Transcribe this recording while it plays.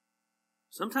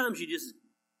Sometimes you just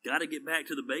got to get back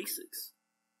to the basics.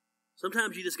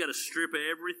 Sometimes you just got to strip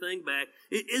everything back.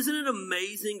 Isn't it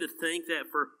amazing to think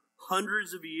that for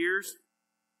hundreds of years,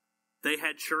 they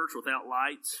had church without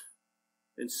lights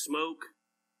and smoke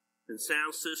and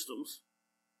sound systems?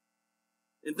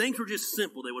 And things were just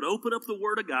simple. They would open up the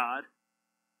Word of God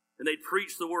and they'd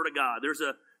preach the Word of God. There's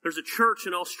a church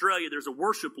in Australia. There's a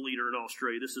worship leader in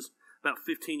Australia. This is about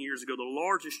 15 years ago. The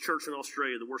largest church in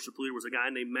Australia, the worship leader was a guy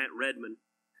named Matt Redman.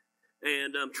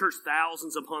 And church,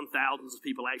 thousands upon thousands of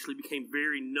people actually became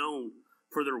very known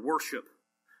for their worship,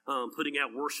 putting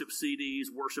out worship CDs,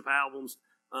 worship albums,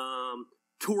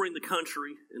 touring the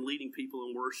country and leading people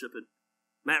in worship. And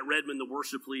Matt Redman, the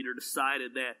worship leader,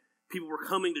 decided that people were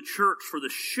coming to church for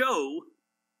the show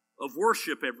of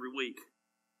worship every week.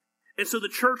 And so the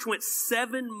church went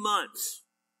 7 months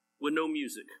with no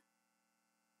music.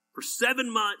 For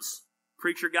 7 months,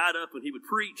 preacher got up and he would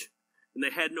preach, and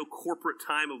they had no corporate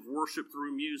time of worship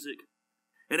through music.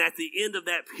 And at the end of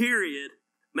that period,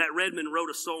 Matt Redman wrote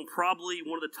a song, probably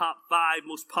one of the top 5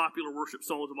 most popular worship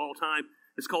songs of all time.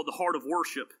 It's called The Heart of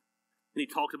Worship. And he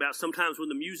talked about sometimes when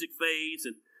the music fades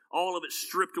and all of it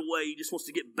stripped away, he just wants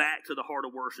to get back to the heart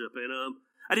of worship. And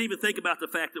I didn't even think about the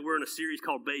fact that we're in a series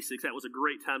called Basics. That was a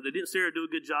great time. Didn't Sarah do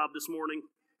a good job this morning?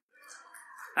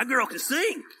 That girl can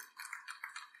sing.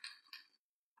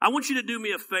 I want you to do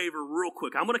me a favor real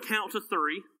quick. I'm going to count to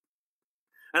 3.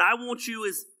 And I want you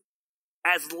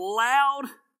as loud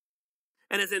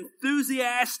and as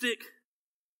enthusiastic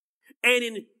and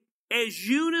in as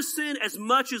unison as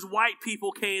much as white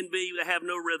people can be that have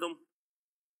no rhythm.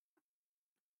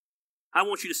 I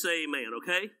want you to say amen,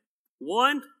 okay?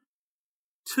 1,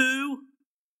 2,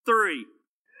 3.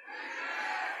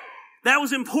 That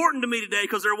was important to me today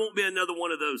because there won't be another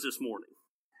one of those this morning.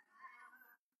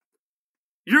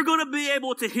 You're going to be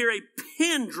able to hear a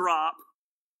pin drop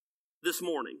this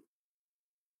morning.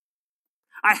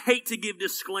 I hate to give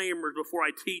disclaimers before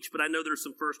I teach, but I know there's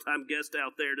some first-time guests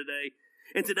out there today.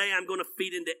 And today I'm going to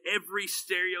feed into every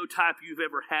stereotype you've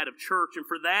ever had of church. And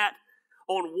for that,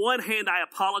 on one hand, I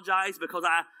apologize because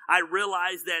I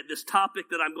realize that this topic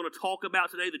that I'm going to talk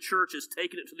about today, the church has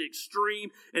taken it to the extreme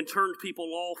and turned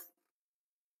people off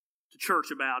to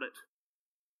church about it.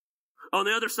 On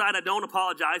the other side, I don't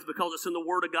apologize because it's in the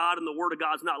Word of God, and the Word of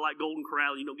God's not like Golden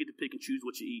Corral. You don't get to pick and choose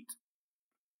what you eat.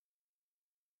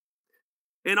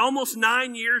 In almost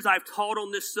 9 years, I've taught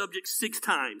on this subject 6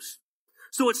 times.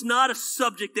 So it's not a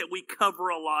subject that we cover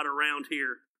a lot around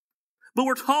here. But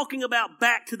we're talking about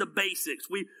back to the basics.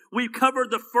 We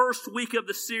covered the first week of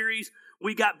the series.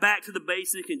 We got back to the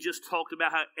basic and just talked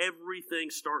about how everything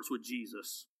starts with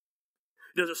Jesus.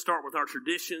 It doesn't start with our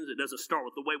traditions. It doesn't start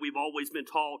with the way we've always been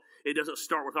taught. It doesn't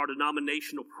start with our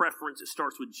denominational preference. It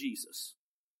starts with Jesus.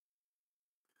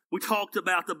 We talked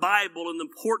about the Bible and the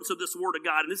importance of this Word of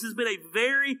God. And this has been a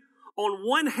very, on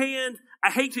one hand,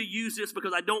 I hate to use this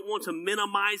because I don't want to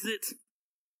minimize it,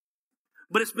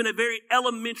 but it's been a very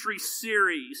elementary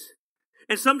series.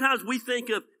 And sometimes we think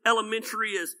of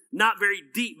elementary as not very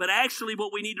deep, but actually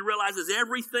what we need to realize is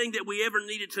everything that we ever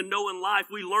needed to know in life,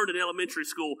 we learned in elementary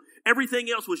school. Everything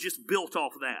else was just built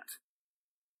off of that.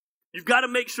 You've got to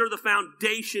make sure the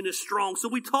foundation is strong. So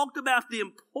we talked about the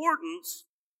importance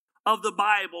of the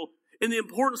Bible and the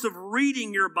importance of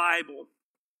reading your Bible.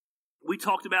 We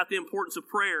talked about the importance of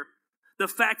prayer. The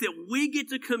fact that we get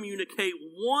to communicate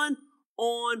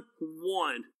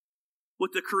one-on-one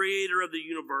with the Creator of the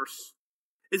universe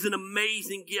is an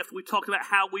amazing gift. We talked about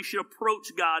how we should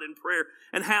approach God in prayer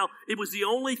and how it was the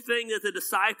only thing that the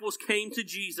disciples came to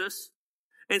Jesus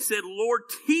and said, Lord,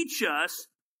 teach us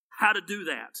how to do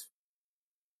that.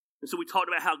 And so we talked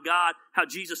about how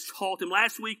Jesus taught him.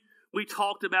 Last week, we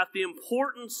talked about the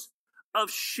importance of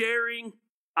sharing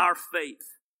our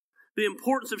faith. The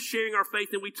importance of sharing our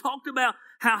faith. And we talked about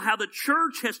how the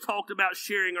church has talked about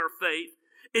sharing our faith.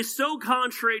 It's so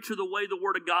contrary to the way the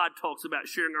Word of God talks about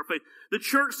sharing our faith. The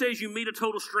church says you meet a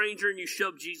total stranger and you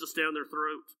shove Jesus down their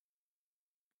throat.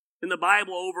 In the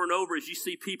Bible, over and over, as you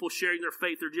see people sharing their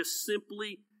faith, they're just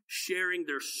simply sharing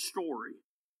their story.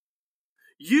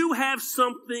 You have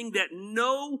something that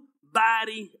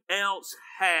nobody else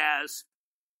has,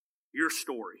 your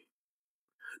story.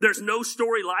 There's no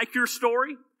story like your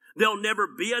story. There'll never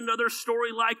be another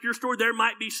story like your story. There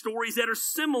might be stories that are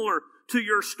similar to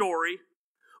your story,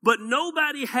 but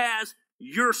nobody has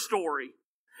your story.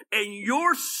 And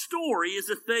your story is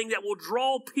the thing that will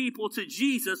draw people to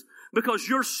Jesus because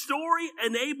your story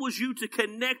enables you to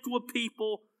connect with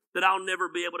people that I'll never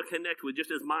be able to connect with,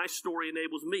 just as my story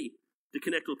enables me to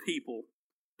connect with people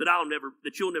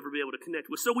that you'll never be able to connect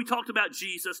with. So we talked about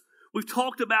Jesus. We've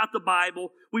talked about the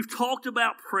Bible. We've talked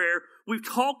about prayer. We've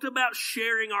talked about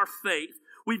sharing our faith.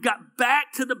 We've got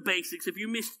back to the basics. If you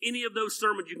missed any of those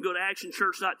sermons, you can go to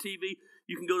actionchurch.tv.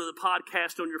 You can go to the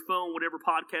podcast on your phone, whatever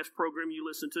podcast program you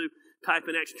listen to. Type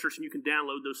in Action Church and you can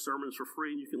download those sermons for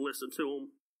free and you can listen to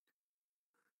them.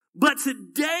 But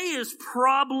today is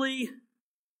probably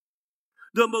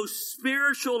the most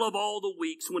spiritual of all the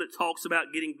weeks when it talks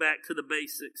about getting back to the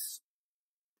basics.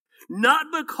 Not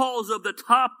because of the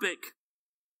topic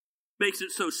makes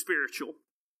it so spiritual,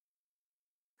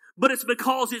 but it's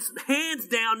because it's hands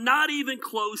down, not even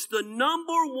close, the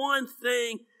number one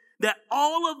thing that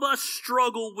all of us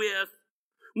struggle with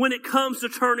when it comes to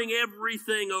turning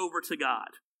everything over to God.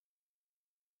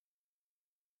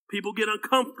 People get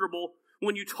uncomfortable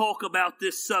when you talk about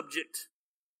this subject.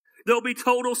 There'll be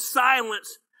total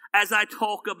silence as I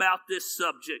talk about this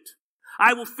subject.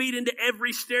 I will feed into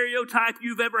every stereotype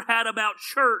you've ever had about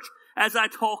church as I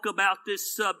talk about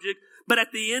this subject. But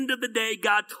at the end of the day,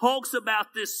 God talks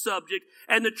about this subject,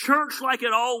 and the church, like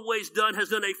it always done, has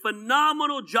done a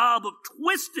phenomenal job of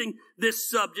twisting this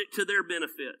subject to their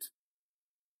benefit,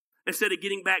 instead of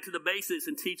getting back to the basics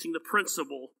and teaching the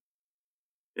principle.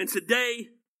 And today,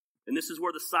 and this is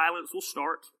where the silence will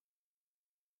start,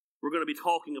 we're going to be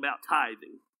talking about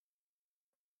tithing.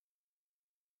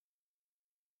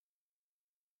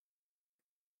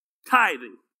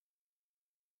 Tithing.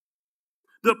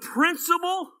 The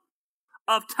principle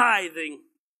of tithing.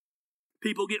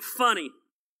 People get funny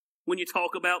when you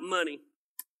talk about money.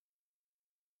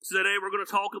 So today we're going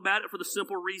to talk about it for the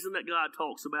simple reason that God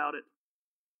talks about it.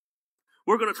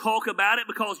 We're going to talk about it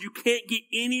because you can't get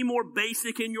any more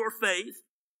basic in your faith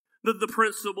than the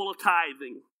principle of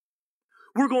tithing.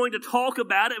 We're going to talk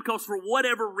about it because for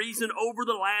whatever reason, over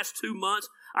the last 2 months,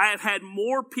 I have had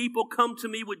more people come to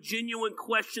me with genuine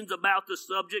questions about the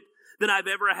subject than I've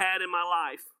ever had in my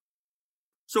life.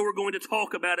 So we're going to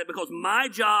talk about it because my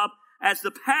job as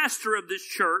the pastor of this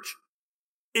church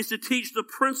is to teach the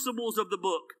principles of the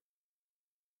book.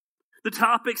 The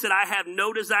topics that I have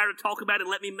no desire to talk about, and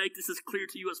let me make this as clear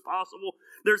to you as possible.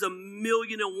 There's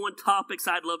 1,000,001 topics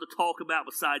I'd love to talk about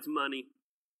besides money.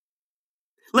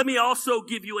 Let me also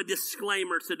give you a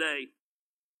disclaimer today.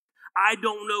 I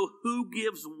don't know who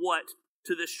gives what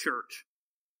to this church.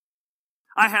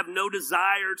 I have no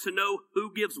desire to know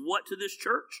who gives what to this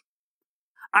church.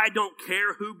 I don't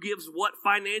care who gives what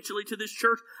financially to this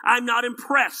church. I'm not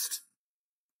impressed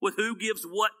with who gives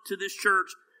what to this church.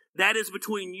 That is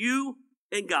between you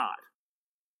and God.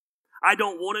 I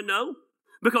don't want to know,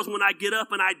 because when I get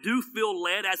up and I do feel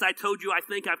led, as I told you, I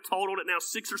think I've taught on it now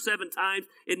 6 or 7 times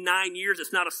in 9 years.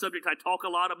 It's not a subject I talk a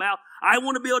lot about. I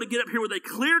want to be able to get up here with a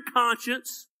clear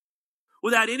conscience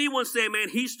without anyone saying, man,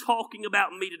 he's talking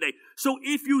about me today. So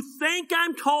if you think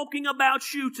I'm talking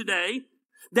about you today,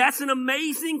 that's an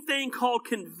amazing thing called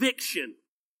conviction.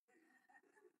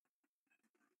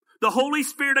 The Holy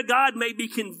Spirit of God may be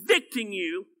convicting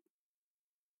you,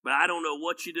 but I don't know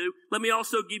what you do. Let me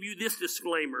also give you this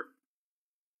disclaimer.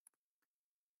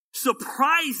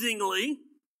 Surprisingly,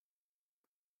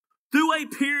 through a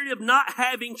period of not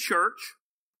having church,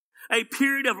 a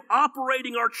period of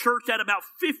operating our church at about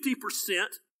 50%,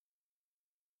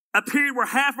 a period where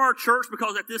half our church,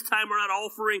 because at this time we're not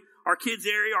offering our kids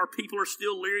area, our people are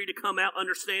still leery to come out,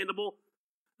 understandable,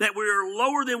 that we're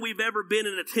lower than we've ever been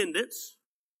in attendance.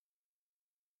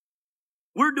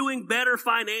 We're doing better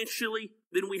financially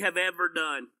than we have ever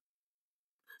done.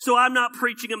 So I'm not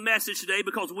preaching a message today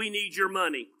because we need your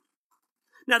money.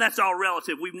 Now that's all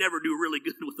relative. We never do really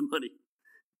good with the money.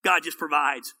 God just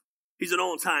provides. He's an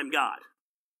on-time God.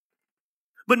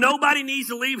 But nobody needs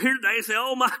to leave here today and say,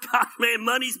 oh my gosh, man,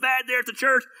 money's bad there at the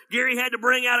church. Gary had to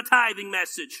bring out a tithing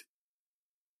message.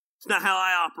 It's not how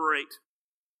I operate.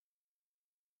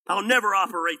 I'll never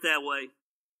operate that way.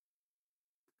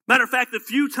 Matter of fact, the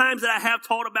few times that I have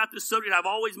taught about this subject, I've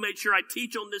always made sure I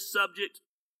teach on this subject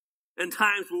in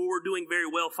times where we're doing very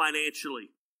well financially.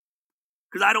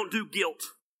 Because I don't do guilt.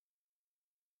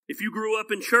 If you grew up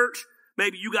in church,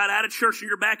 maybe you got out of church and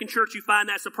you're back in church, you find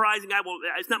that surprising.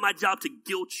 It's not my job to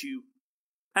guilt you.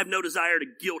 I have no desire to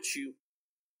guilt you.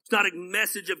 It's not a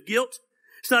message of guilt.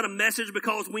 It's not a message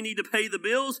because we need to pay the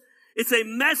bills. It's a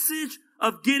message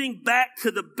of getting back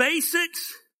to the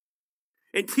basics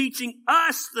and teaching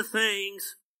us the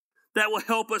things that will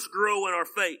help us grow in our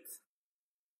faith.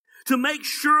 To make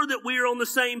sure that we are on the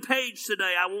same page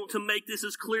today, I want to make this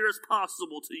as clear as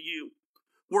possible to you.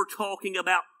 We're talking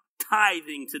about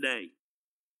tithing today,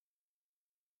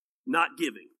 not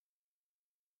giving.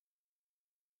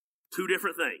 2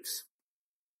 different things.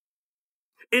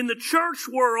 In the church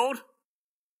world,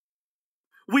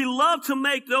 We love to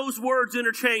make those words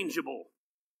interchangeable.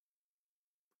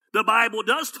 The Bible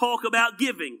does talk about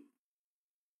giving.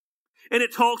 And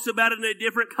it talks about it in a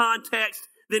different context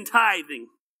than tithing.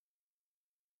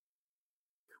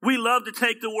 We love to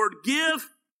take the word give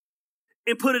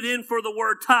and put it in for the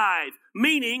word tithe,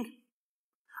 meaning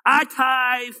I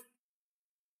tithe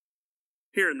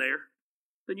here and there,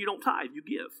 then you don't tithe, you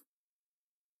give.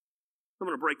 I'm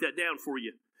going to break that down for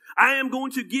you. I am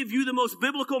going to give you the most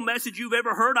biblical message you've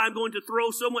ever heard. I'm going to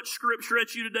throw so much scripture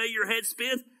at you today, your head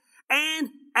spins. And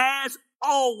as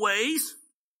always,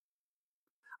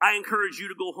 I encourage you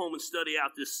to go home and study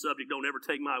out this subject. Don't ever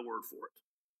take my word for it.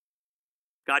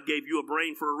 God gave you a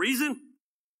brain for a reason.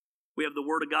 We have the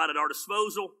Word of God at our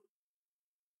disposal.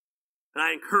 And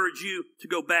I encourage you to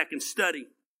go back and study.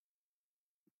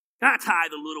 I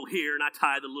tithe a little here and I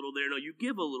tithe a little there. No, you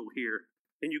give a little here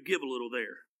and you give a little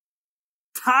there.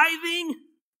 Tithing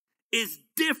is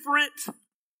different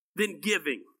than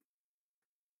giving.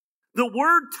 The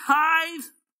word tithe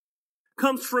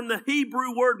comes from the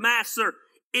Hebrew word maser.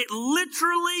 It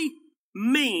literally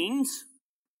means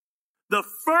the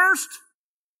first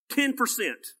 10%.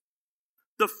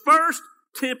 The first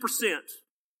 10%.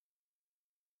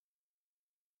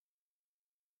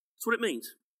 That's what it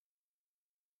means.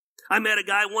 I met a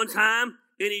guy one time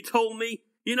and he told me,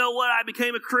 you know what, I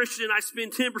became a Christian. I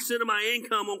spend 10% of my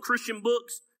income on Christian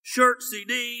books, shirts,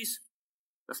 CDs.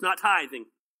 That's not tithing.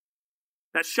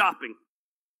 That's shopping.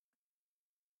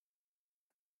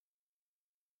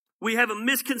 We have a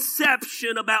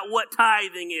misconception about what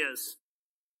tithing is.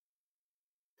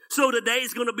 So today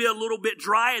is going to be a little bit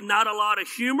dry and not a lot of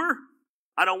humor.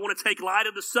 I don't want to take light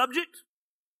of the subject.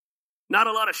 Not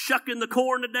a lot of shucking the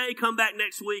corn today. Come back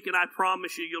next week and I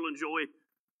promise you, you'll enjoy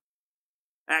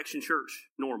Action Church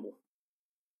normal.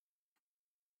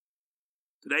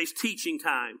 Today's teaching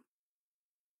time.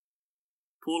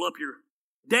 Pull up your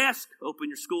desk, open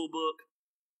your school book,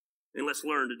 and let's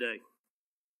learn today.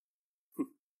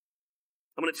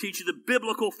 I'm going to teach you the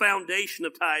biblical foundation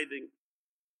of tithing.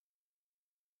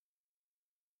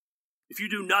 If you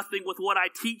do nothing with what I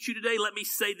teach you today, let me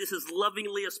say this as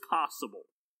lovingly as possible.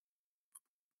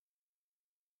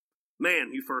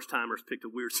 Man, you first-timers picked a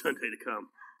weird Sunday to come.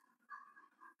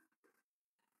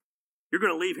 You're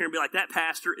going to leave here and be like, that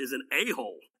pastor is an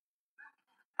a-hole.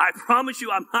 I promise you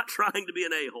I'm not trying to be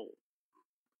an a-hole.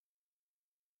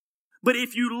 But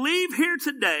if you leave here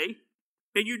today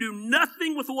and you do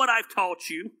nothing with what I've taught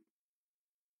you,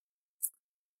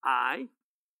 I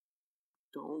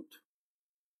don't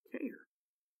care.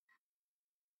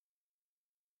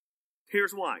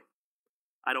 Here's why.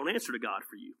 I don't answer to God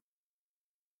for you.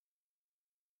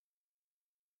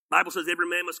 The Bible says every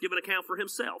man must give an account for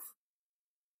himself.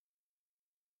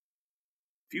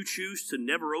 If you choose to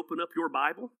never open up your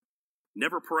Bible,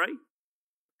 never pray,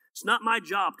 it's not my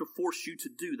job to force you to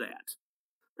do that.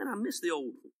 Man, I miss the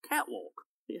old catwalk.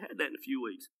 We had that in a few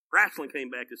weeks. Wrestling came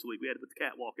back this week. We had to put the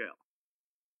catwalk out.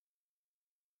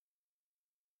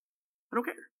 I don't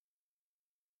care.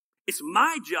 It's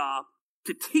my job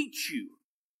to teach you.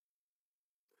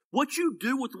 What you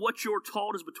do with what you're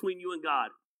taught is between you and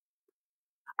God.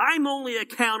 I'm only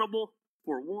accountable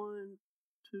for 1,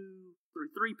 2,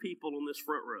 3 people on this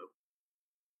front row.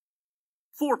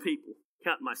 4 people,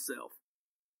 counting myself.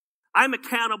 I'm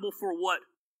accountable for what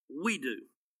we do.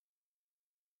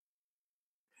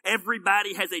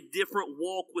 Everybody has a different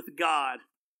walk with God.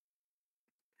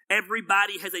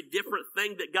 Everybody has a different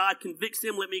thing that God convicts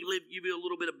him. Let me give you a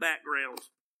little bit of background.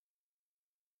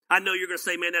 I know you're going to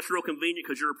say, man, that's real convenient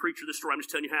because you're a preacher of this story. I'm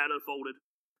just telling you how it unfolded.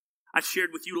 I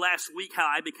shared with you last week how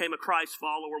I became a Christ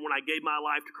follower when I gave my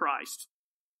life to Christ.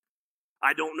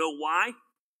 I don't know why.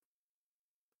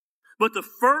 But the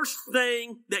first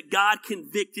thing that God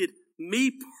convicted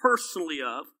me personally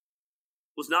of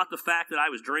was not the fact that I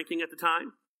was drinking at the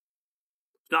time.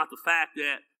 It's not the fact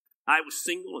that I was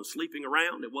single and sleeping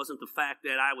around. It wasn't the fact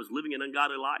that I was living an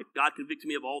ungodly life. God convicted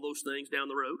me of all those things down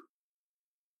the road.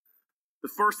 The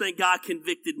first thing God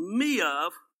convicted me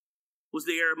of was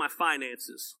the area of my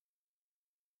finances.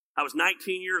 I was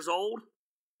 19 years old,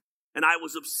 and I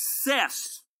was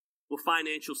obsessed with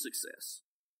financial success.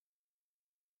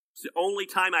 It's the only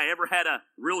time I ever had a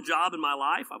real job in my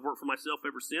life. I've worked for myself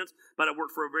ever since, but I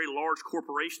worked for a very large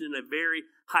corporation in a very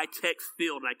high-tech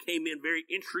field, and I came in very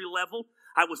entry-level.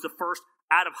 I was the first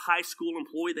out-of-high school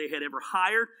employee they had ever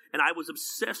hired, and I was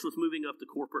obsessed with moving up the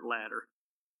corporate ladder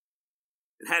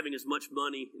and having as much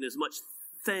money and as much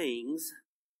things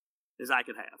as I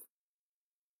could have.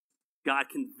 God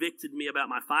convicted me about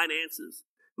my finances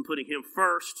and putting him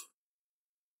first.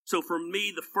 So for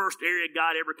me, the first area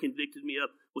God ever convicted me of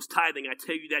was tithing. I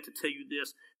tell you that to tell you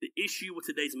this. The issue with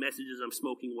today's message is I'm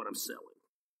smoking what I'm selling.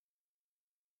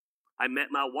 I met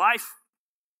my wife.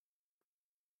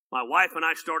 My wife and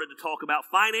I started to talk about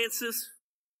finances.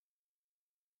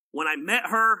 When I met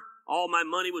her, all my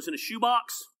money was in a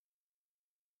shoebox.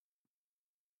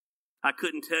 I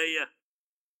couldn't tell you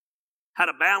how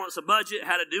to balance a budget,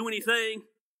 how to do anything.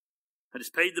 I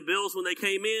just paid the bills when they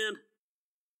came in.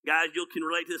 Guys, you can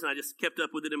relate to this, and I just kept up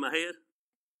with it in my head.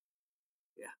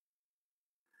 Yeah.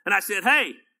 And I said,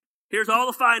 hey, here's all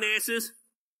the finances.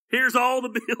 Here's all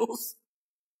the bills.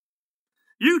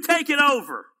 You take it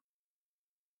over.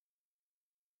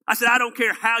 I said, I don't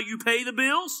care how you pay the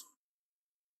bills.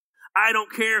 I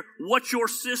don't care what your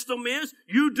system is.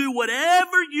 You do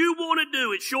whatever you want to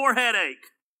do. It's your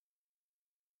headache.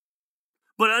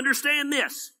 But understand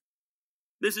this.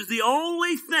 This is the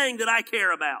only thing that I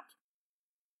care about.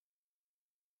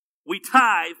 We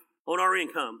tithe on our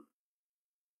income.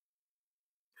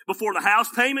 Before the house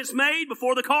payment's made,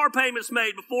 before the car payment's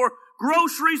made, before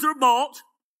groceries are bought,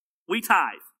 we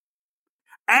tithe.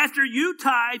 After you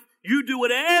tithe, you do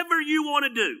whatever you want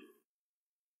to do.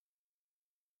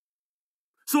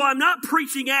 So I'm not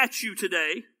preaching at you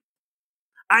today.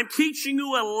 I'm teaching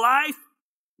you a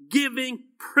life-giving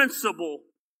principle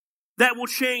that will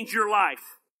change your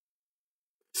life.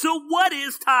 So what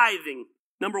is tithing?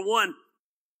 Number one,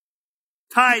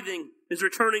 tithing is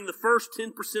returning the first 10%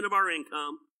 of our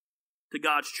income to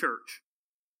God's church.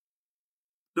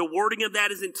 The wording of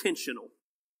that is intentional.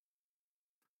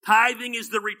 Tithing is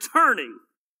the returning.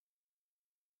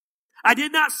 I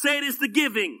did not say it is the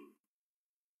giving.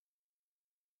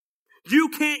 You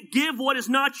can't give what is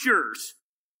not yours.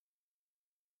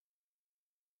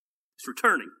 It's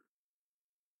returning.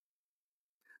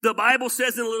 The Bible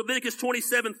says in Leviticus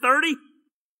 27:30,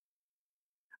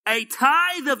 a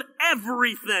tithe of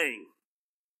everything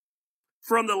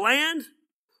from the land,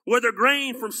 whether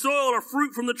grain from soil or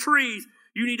fruit from the trees.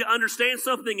 You need to understand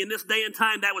something. In this day and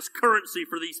time, that was currency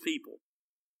for these people.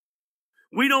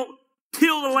 We don't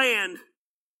till the land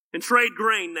and trade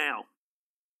grain now.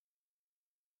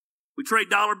 We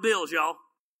trade dollar bills, y'all.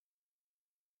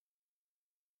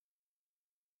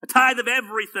 A tithe of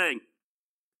everything.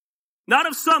 Not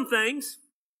of some things.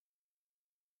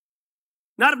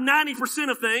 Not of 90%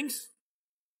 of things.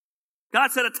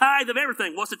 God said a tithe of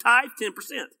everything. What's a tithe? 10%.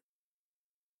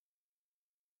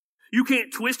 You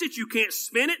can't twist it. You can't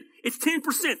spin it. It's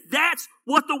 10%. That's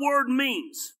what the word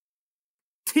means.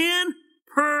 10%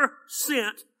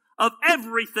 of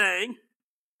everything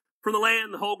from the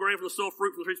land, the whole grain, from the soil,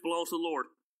 fruit from the trees belongs to the Lord.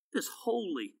 It is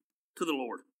holy to the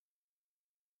Lord.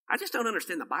 I just don't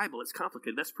understand the Bible. It's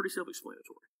complicated. That's pretty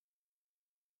self-explanatory.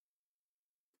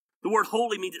 The word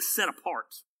holy means it's set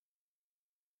apart.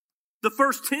 The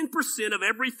first 10% of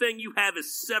everything you have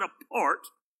is set apart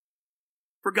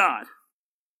for God.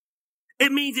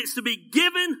 It means it's to be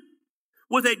given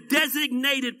with a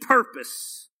designated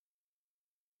purpose.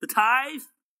 The tithe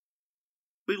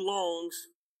belongs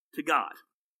to God.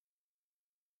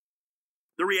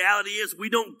 The reality is we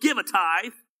don't give a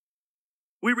tithe.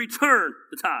 We return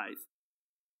the tithe.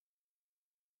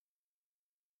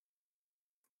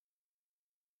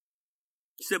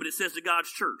 You said, but it says to God's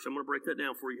church. I'm going to break that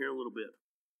down for you here in a little bit.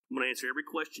 I'm going to answer every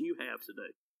question you have today.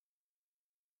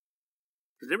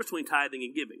 There's a difference between tithing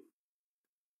and giving.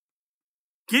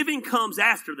 Giving comes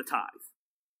after the tithe.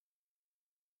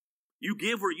 You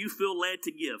give where you feel led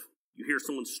to give. You hear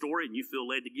someone's story and you feel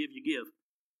led to give, you give.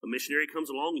 A missionary comes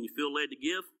along and you feel led to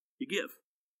give, you give.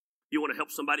 You want to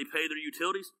help somebody pay their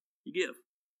utilities, you give.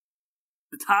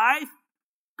 The tithe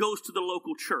goes to the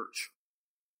local church.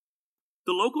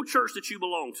 The local church that you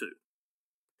belong to.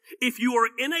 If you are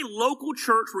in a local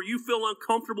church where you feel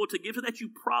uncomfortable to give to that, you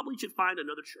probably should find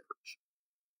another church.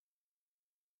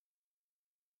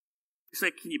 You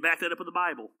say, can you back that up with the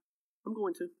Bible? I'm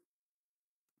going to.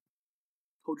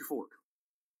 Hold your fork.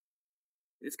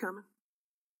 It's coming.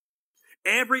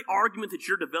 Every argument that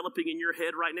you're developing in your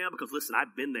head right now, because listen,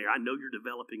 I've been there. I know you're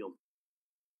developing them.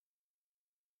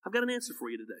 I've got an answer for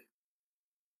you today.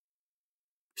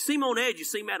 You seem on edge. You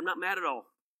seem mad. I'm not mad at all.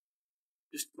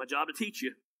 Just my job to teach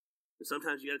you. And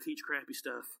sometimes you got to teach crappy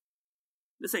stuff.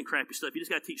 This ain't crappy stuff. You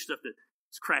just got to teach stuff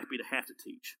that's crappy to have to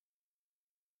teach.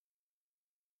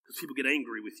 Because people get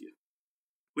angry with you.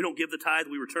 We don't give the tithe,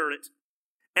 we return it.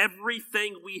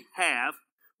 Everything we have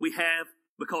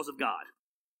because of God.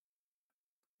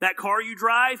 That car you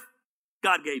drive,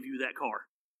 God gave you that car.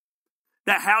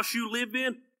 That house you live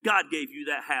in, God gave you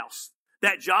that house.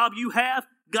 That job you have,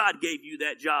 God gave you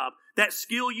that job. That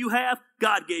skill you have,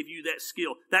 God gave you that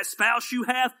skill. That spouse you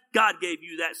have, God gave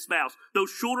you that spouse.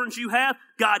 Those children you have,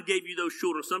 God gave you those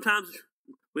children. Sometimes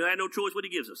we have no choice what He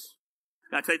gives us.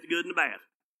 Got to take the good and the bad.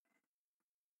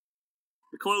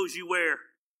 The clothes you wear,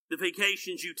 the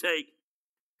vacations you take.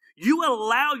 You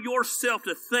allow yourself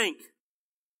to think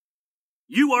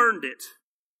you earned it.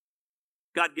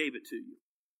 God gave it to you.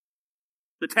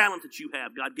 The talent that you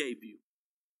have, God gave you.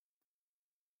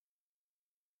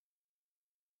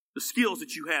 The skills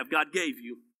that you have, God gave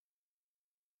you.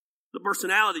 The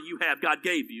personality you have, God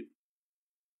gave you.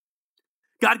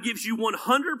 God gives you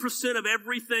 100% of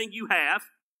everything you have.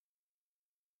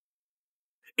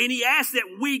 And He asks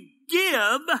that we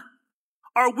give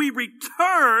or we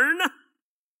return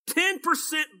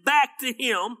 10% back to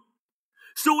Him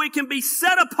so it can be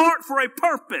set apart for a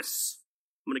purpose.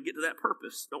 I'm going to get to that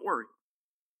purpose. Don't worry.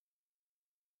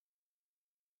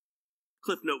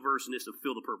 Cliff note version is to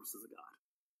fulfill the purposes of God.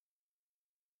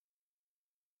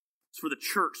 It's for the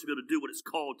church to be able to do what it's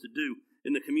called to do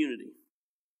in the community.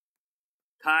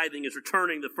 Tithing is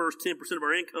returning the first 10% of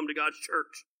our income to God's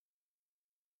church.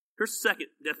 Here's the second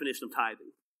definition of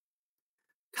tithing.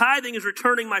 Tithing is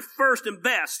returning my first and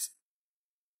best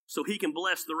so He can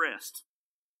bless the rest.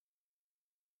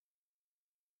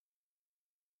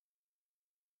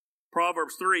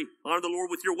 Proverbs 3, honor the Lord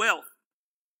with your wealth.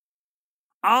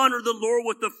 Honor the Lord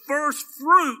with the first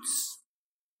fruits.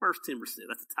 First 10%,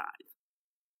 that's a tithe.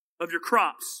 Of your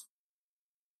crops.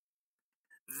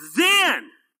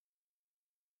 Then,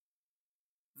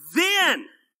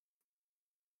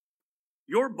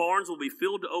 your barns will be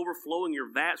filled to overflowing,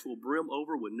 your vats will brim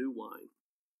over with new wine.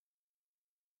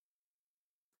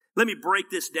 Let me break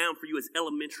this down for you as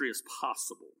elementary as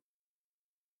possible.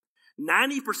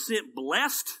 90%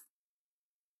 blessed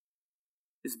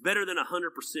is better than 100%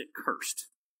 cursed.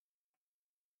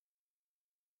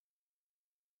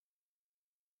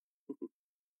 We'll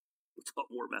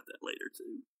talk more about that later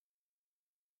too.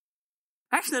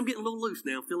 Actually, I'm getting a little loose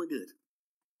now. I'm feeling good.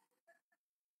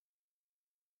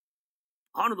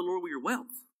 Honor the Lord with your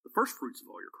wealth, the first fruits of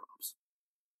all your crops.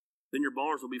 Then your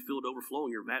barns will be filled to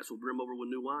overflowing, your vats will brim over with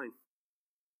new wine.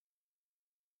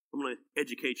 I'm going to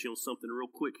educate you on something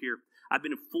real quick here. I've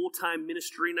been in full-time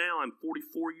ministry now. I'm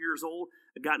 44 years old.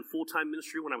 I got in full-time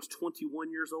ministry when I was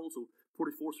 21 years old. So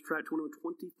 44 subtract 21,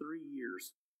 23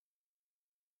 years.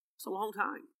 It's a long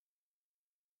time.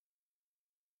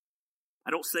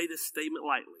 I don't say this statement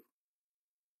lightly.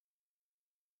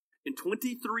 In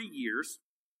 23 years,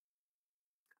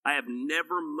 I have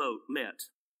never met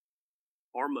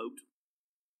or moat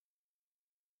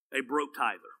a broke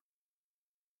tither.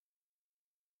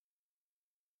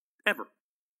 Ever.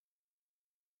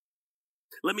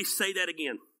 Let me say that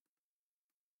again,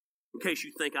 in case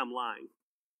you think I'm lying.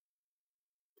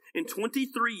 In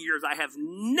 23 years, I have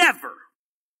never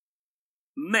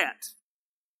met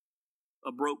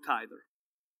a broke tither.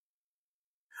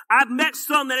 I've met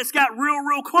some that it's got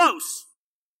real close.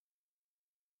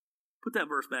 Put that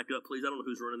verse back up, please. I don't know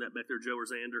who's running that back there, Joe or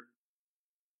Xander.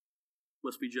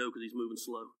 Must be Joe because he's moving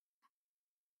slow.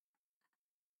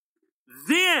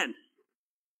 Then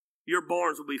your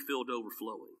barns will be filled to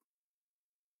overflowing.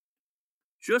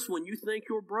 Just when you think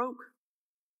you're broke,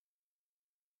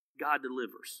 God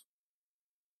delivers.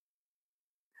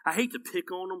 I hate to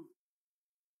pick on them,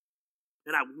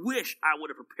 and I wish I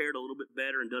would have prepared a little bit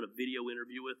better and done a video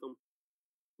interview with them.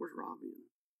 Where's Robbie?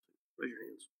 Raise your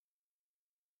hands.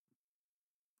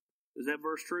 Is that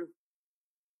verse true?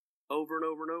 Over and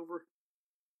over and over?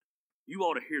 You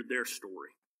ought to hear their story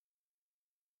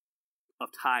of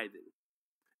tithing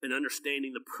and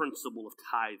understanding the principle of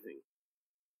tithing.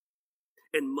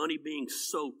 And money being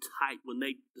so tight when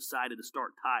they decided to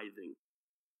start tithing.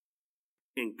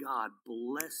 And God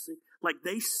blessing. Like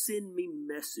they send me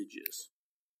messages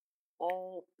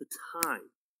all the time.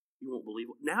 You won't believe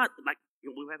it. Now, like, you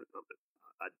won't believe it.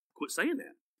 I quit saying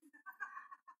that.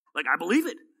 Like, I believe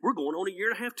it. We're going on 1.5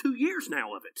 years, 2 years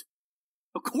now of it.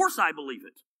 Of course I believe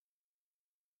it.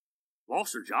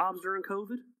 Lost their jobs during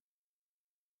COVID.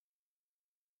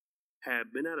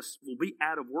 Will be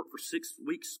out of work for 6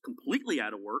 weeks, completely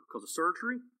out of work because of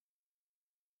surgery.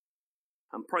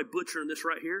 I'm probably butchering this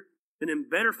right here. And in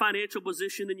better financial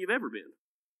position than you've ever been.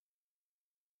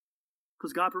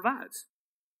 Because God provides.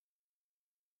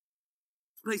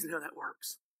 It's amazing how that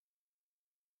works.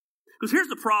 Because here's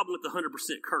the problem with the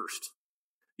 100% cursed.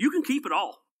 You can keep it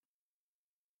all.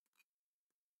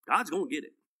 God's going to get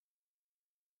it.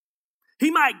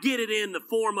 He might get it in the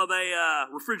form of a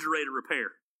refrigerator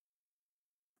repair.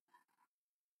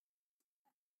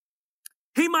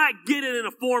 He might get it in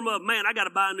a form of, man, I got to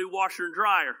buy a new washer and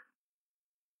dryer.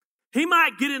 He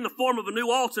might get it in the form of a new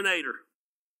alternator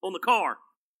on the car.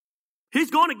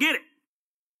 He's going to get it.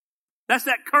 That's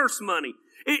that curse money.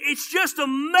 It's just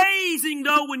amazing,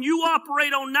 though, when you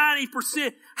operate on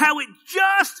 90%, how it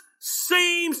just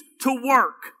seems to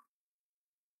work.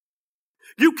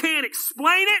 You can't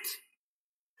explain it.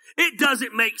 It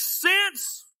doesn't make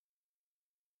sense.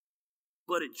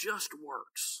 But it just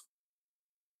works.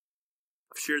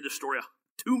 I've shared this story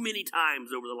too many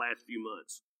times over the last few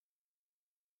months.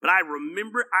 But I will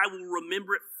remember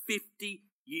it 50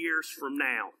 years from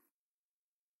now.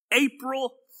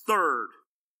 April 3rd,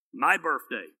 my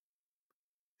birthday,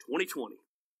 2020.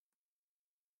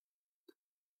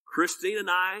 Christine and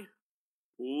I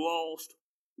lost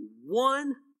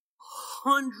 100%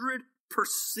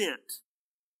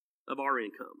 of our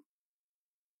income.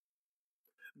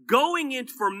 Going in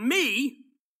for me,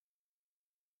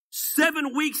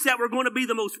 7 weeks that were going to be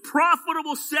the most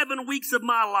profitable 7 weeks of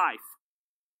my life,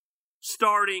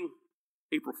 starting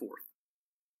April 4th.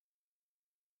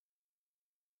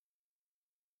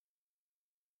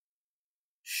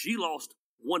 She lost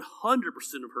 100%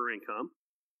 of her income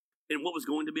in what was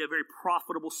going to be a very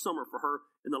profitable summer for her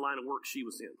in the line of work she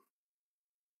was in.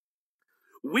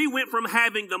 We went from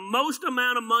having the most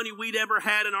amount of money we'd ever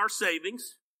had in our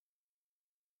savings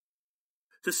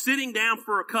to sitting down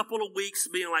for a couple of weeks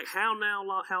being like, how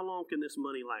long can this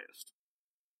money last?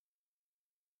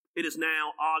 It is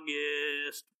now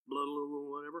August,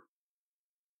 whatever,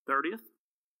 30th.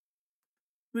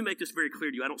 Let me make this very clear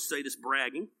to you. I don't say this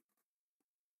bragging.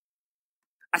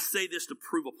 I say this to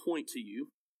prove a point to you.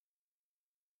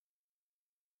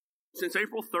 Since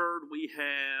April 3rd, we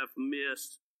have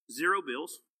missed 0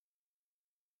 bills.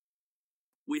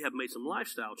 We have made some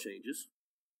lifestyle changes.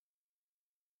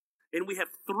 And we have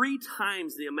 3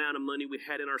 times the amount of money we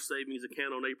had in our savings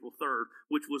account on April 3rd,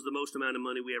 which was the most amount of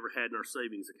money we ever had in our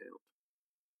savings account.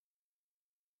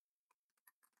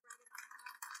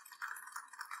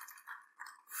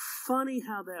 Funny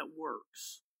how that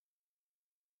works.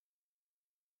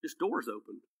 Just doors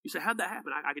open. You say, how'd that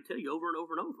happen? I could tell you over and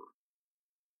over and over.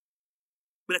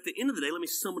 But at the end of the day, let me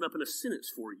sum it up in a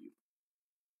sentence for you.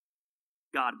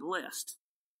 God blessed.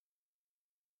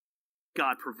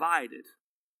 God provided.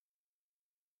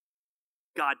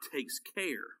 God takes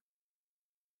care.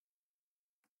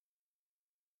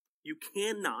 You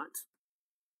cannot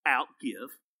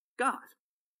outgive God.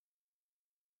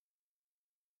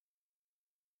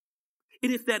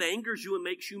 And if that angers you and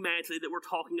makes you mad today that we're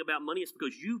talking about money, it's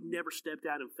because you've never stepped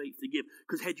out in faith to give.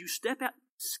 Because had you stepped out,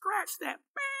 scratch that,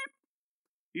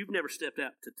 you've never stepped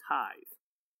out to tithe.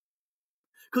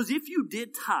 Because if you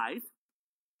did tithe,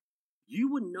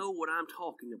 you would know what I'm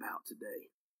talking about today.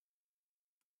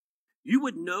 You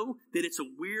would know that it's a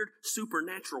weird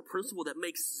supernatural principle that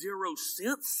makes 0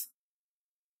 sense,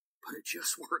 but it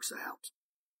just works out.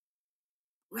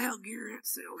 Well, Gary, that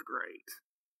sounds great.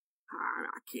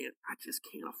 I just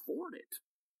can't afford it.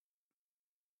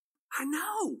 I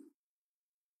know.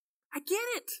 I get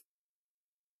it.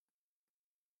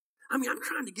 I'm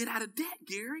trying to get out of debt,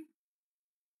 Gary.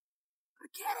 I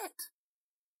get it.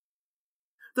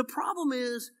 The problem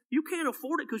is you can't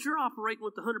afford it because you're operating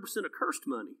with 100% of cursed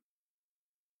money.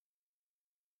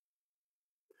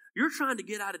 You're trying to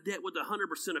get out of debt with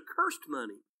 100% of cursed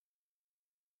money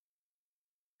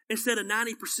instead of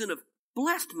 90% of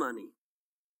blessed money.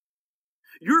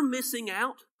 You're missing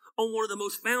out on one of the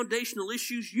most foundational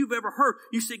issues you've ever heard.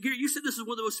 You said, Gary, you said this is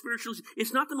one of the most spiritual issues.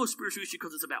 It's not the most spiritual issue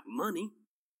because it's about money.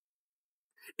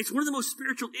 It's one of the most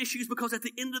spiritual issues because at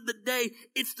the end of the day,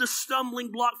 it's the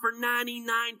stumbling block for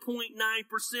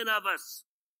 99.9% of us.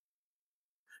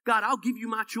 God, I'll give you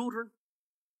my children.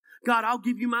 God, I'll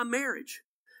give you my marriage.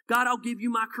 God, I'll give you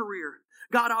my career.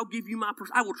 God, I'll give you my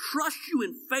person. I will trust you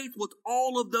in faith with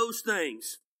all of those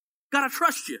things. God, I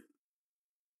trust you.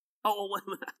 Oh, wait a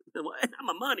minute. I'm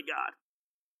a money God.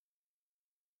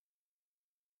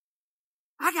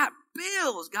 I got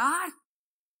bills, God.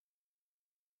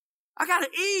 I got to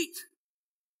eat.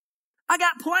 I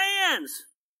got plans.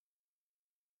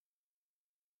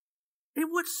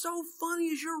 And what's so funny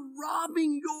is you're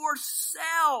robbing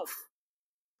yourself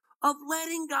of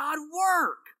letting God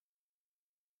work.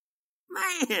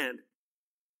 Man.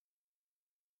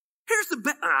 Here's the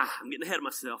best. I'm getting ahead of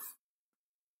myself.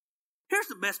 Here's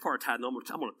the best part of tithing. I'm going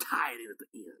to tie it in at the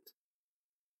end.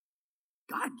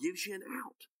 God gives you an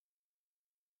out.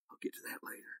 I'll get to that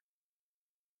later.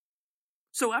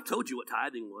 So I've told you what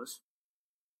tithing was.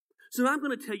 So I'm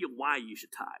going to tell you why you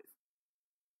should tithe.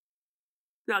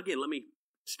 Now again, let me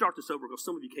start this over because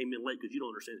some of you came in late because you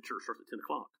don't understand the church starts at 10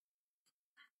 o'clock.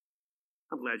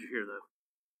 I'm glad you're here though.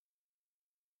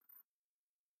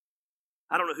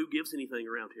 I don't know who gives anything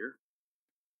around here.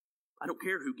 I don't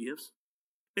care who gives.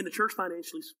 And the church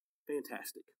financially is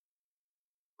fantastic.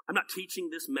 I'm not teaching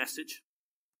this message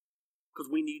because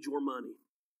we need your money.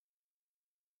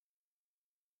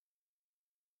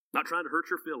 Not trying to hurt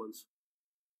your feelings.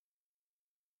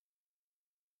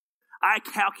 I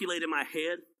calculate in my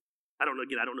head, I don't know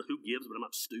who gives, but I'm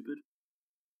not stupid.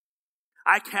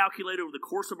 I calculate over the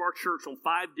course of our church on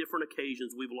 5 different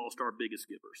occasions we've lost our biggest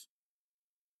givers.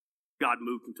 God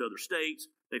moved them to other states.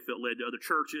 They felt led to other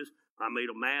churches. I made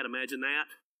them mad. Imagine that.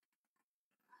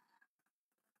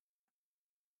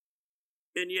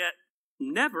 And yet,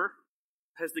 never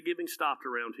has the giving stopped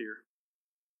around here.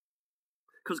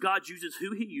 Because God uses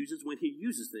who he uses when he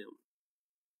uses them.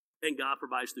 And God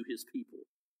provides through his people.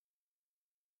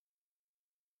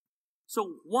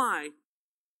 So why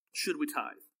should we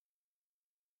tithe?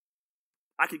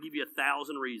 I could give you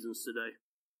 1,000 reasons today.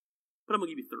 But I'm going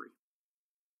to give you 3.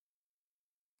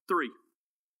 3.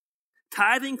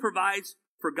 Tithing provides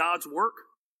for God's work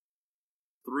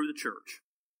through the church.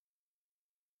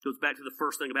 Goes back to the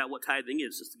first thing about what tithing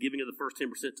is. It's the giving of the first 10%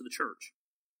 to the church.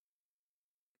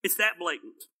 It's that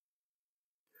blatant.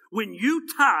 When you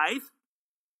tithe,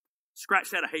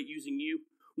 scratch that, I hate using you.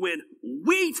 When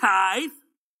we tithe,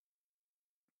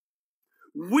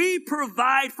 we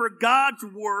provide for God's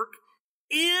work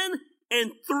in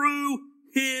and through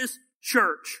his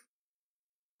church.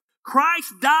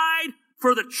 Christ died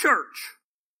for the church.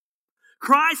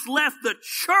 Christ left the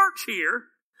church here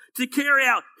to carry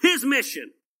out his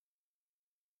mission.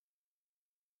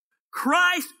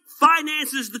 Christ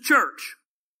finances the church.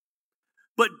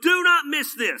 But do not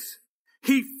miss this.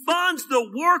 He funds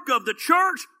the work of the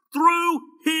church through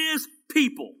his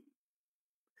people.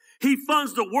 He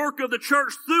funds the work of the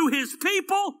church through his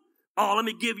people. Oh, let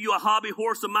me give you a hobby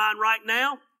horse of mine right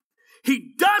now.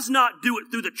 He does not do it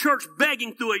through the church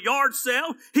begging through a yard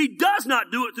sale. He does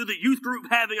not do it through the youth group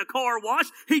having a car wash.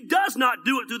 He does not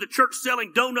do it through the church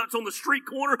selling donuts on the street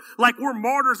corner like we're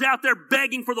martyrs out there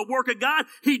begging for the work of God.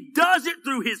 He does it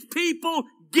through his people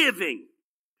giving.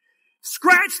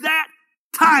 Scratch that,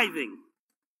 tithing.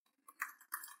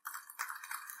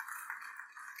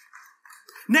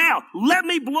 Now, let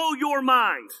me blow your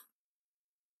mind.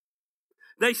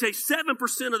 They say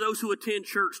 7% of those who attend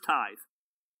church tithe.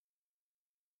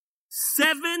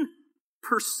 7%.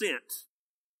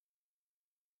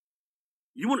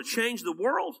 You want to change the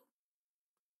world?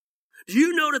 Do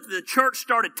you know that the church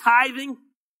started tithing?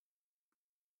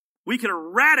 We can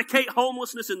eradicate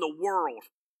homelessness in the world.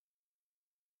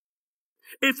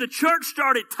 If the church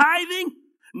started tithing,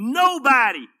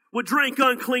 nobody would drink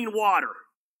unclean water.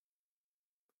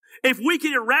 If we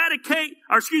could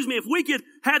if we could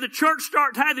have the church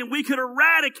start tithing, we could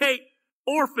eradicate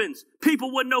orphans,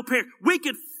 people with no parents. We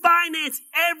could finance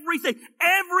everything.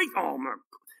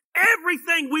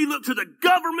 Everything we look to the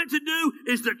government to do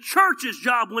is the church's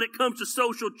job when it comes to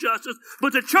social justice.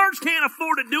 But the church can't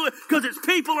afford to do it because its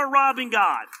people are robbing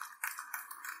God.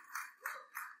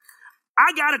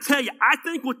 I got to tell you, I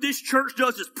think what this church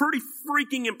does is pretty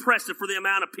freaking impressive for the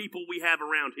amount of people we have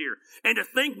around here. And to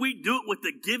think we do it with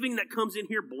the giving that comes in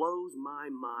here blows my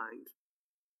mind.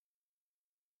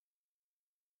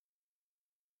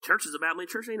 Church is about money.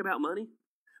 Church ain't about money.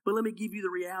 But let me give you the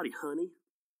reality, honey.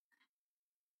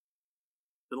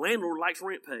 The landlord likes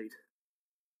rent paid.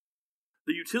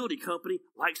 The utility company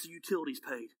likes the utilities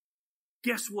paid.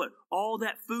 Guess what? All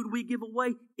that food we give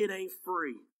away, it ain't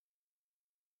free.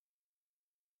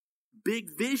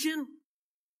 Big vision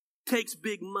takes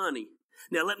big money.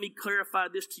 Now let me clarify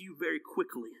this to you very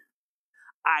quickly.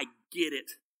 I get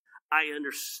it. I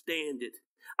understand it.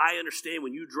 I understand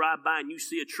when you drive by and you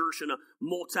see a church in a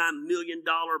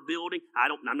multi-million-dollar building.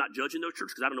 I'm not judging those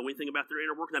churches because I don't know anything about their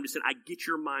inner workings. I'm just saying I get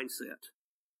your mindset.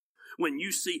 When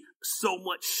you see so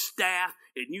much staff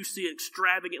and you see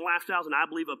extravagant lifestyles, and I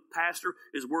believe a pastor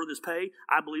is worth his pay.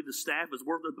 I believe the staff is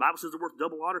worth, the Bible says they're worth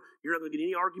double honor. You're not going to get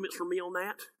any arguments from me on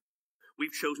that.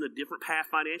 We've chosen a different path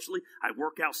financially. I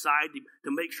work outside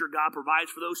to make sure God provides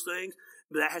for those things.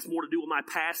 But that has more to do with my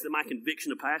past than my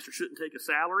conviction a pastor shouldn't take a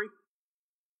salary.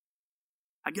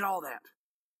 I get all that.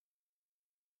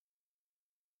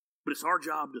 But it's our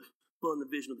job to fund the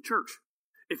vision of the church.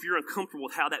 If you're uncomfortable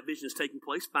with how that vision is taking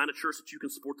place, find a church that you can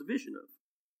support the vision of.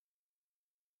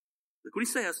 Look what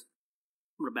he says.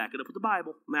 I'm going to back it up with the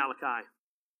Bible. Malachi.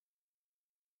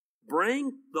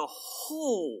 Bring the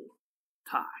whole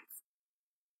tithe.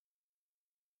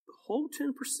 The whole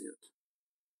 10%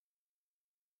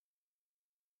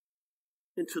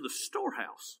 into the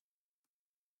storehouse.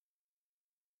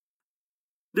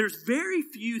 There's very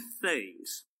few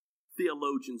things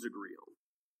theologians agree on.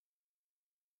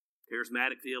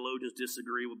 Charismatic theologians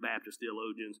disagree with Baptist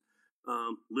theologians.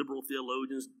 Liberal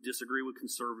theologians disagree with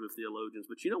conservative theologians.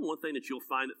 But you know one thing that you'll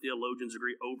find that theologians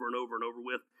agree over and over and over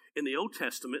with? In the Old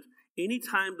Testament,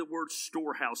 anytime the word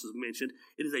storehouse is mentioned,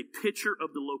 it is a picture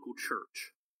of the local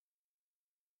church.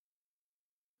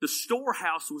 The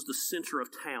storehouse was the center of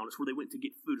town. It's where they went to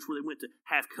get food. It's where they went to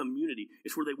have community.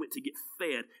 It's where they went to get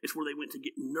fed. It's where they went to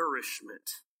get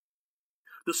nourishment.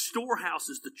 The storehouse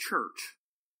is the church.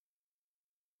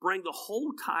 Bring the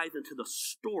whole tithe into the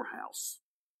storehouse,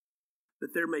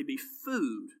 that there may be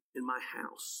food in my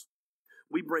house.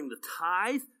 We bring the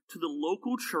tithe to the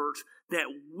local church that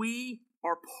we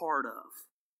are part of,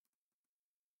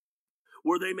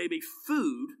 where there may be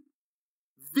food,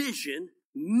 vision,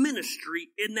 ministry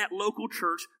in that local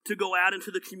church to go out into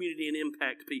the community and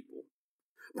impact people.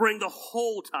 Bring the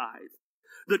whole tithe.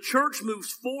 The church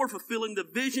moves forward fulfilling the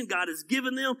vision God has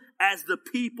given them as the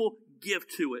people give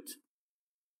to it.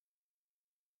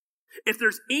 If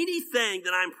there's anything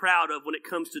that I'm proud of when it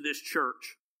comes to this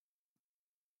church,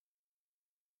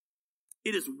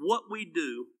 it is what we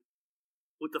do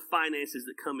with the finances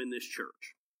that come in this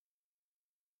church.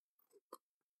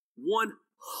 100%.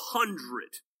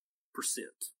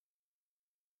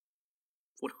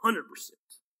 100%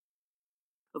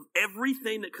 of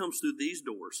everything that comes through these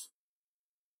doors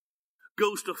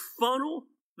goes to funnel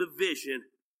the vision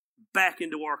back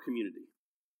into our community.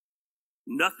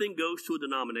 Nothing goes to a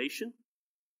denomination.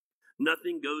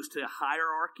 Nothing goes to a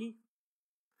hierarchy.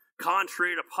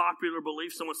 Contrary to popular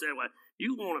belief, someone said, well,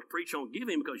 you want to preach on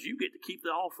giving because you get to keep the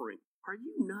offering. Are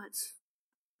you nuts?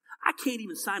 I can't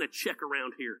even sign a check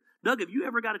around here. Doug, have you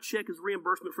ever got a check as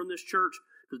reimbursement from this church?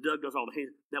 Because Doug does all the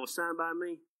hands. That was signed by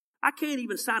me. I can't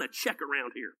even sign a check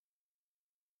around here.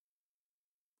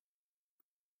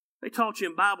 They taught you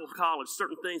in Bible college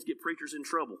certain things get preachers in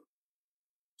trouble.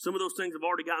 Some of those things have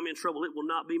already got me in trouble. It will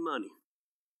not be money.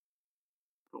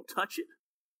 Don't touch it.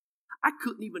 I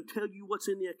couldn't even tell you what's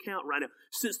in the account right now.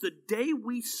 Since the day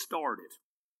we started,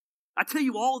 I tell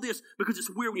you all this because it's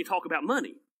weird when you talk about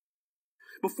money.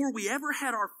 Before we ever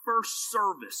had our first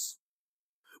service,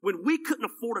 when we couldn't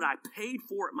afford it, I paid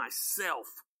for it myself.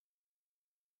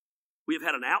 We have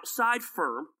had an outside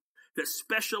firm that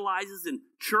specializes in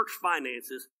church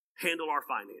finances handle our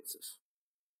finances.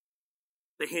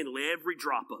 They handle every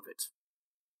drop of it.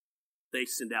 They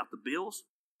send out the bills.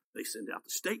 They send out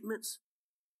the statements.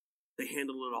 They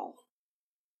handle it all.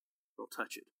 Don't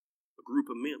touch it. A group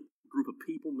of men, a group of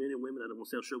people, men and women, I don't want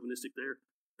to sound chauvinistic there.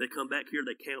 They come back here,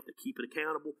 they count, they keep it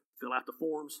accountable, fill out the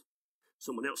forms.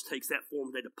 Someone else takes that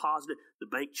form, they deposit it. The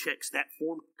bank checks that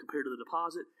form compared to the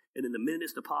deposit. And then the minute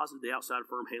it's deposited, the outside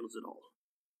firm handles it all.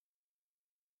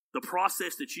 The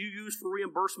process that you use for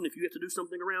reimbursement if you have to do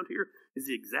something around here is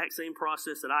the exact same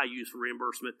process that I use for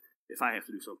reimbursement if I have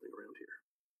to do something around here.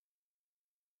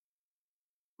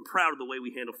 I'm proud of the way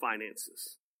we handle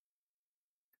finances.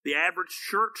 The average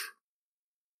church,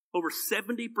 over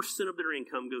 70% of their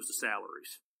income goes to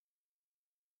salaries.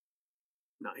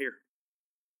 Not here.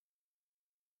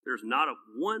 There's not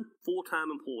one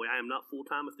full-time employee. I am not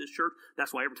full-time at this church.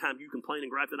 That's why every time you complain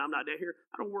and gripe that I'm not down here,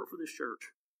 I don't work for this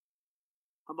church.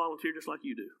 I volunteer just like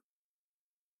you do.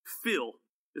 Phil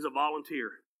is a volunteer.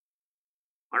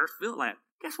 Where's Phil at?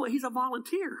 Guess what? He's a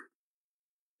volunteer.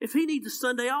 If he needs a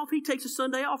Sunday off, he takes a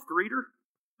Sunday off, greeter,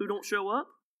 who don't show up.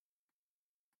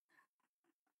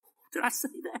 Did I say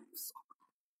that?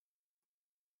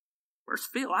 Where's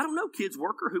Phil? I don't know, kids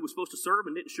worker who was supposed to serve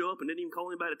and didn't show up and didn't even call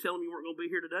anybody to tell him you weren't going to be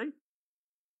here today.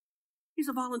 He's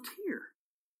a volunteer.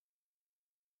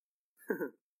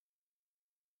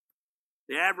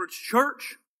 The average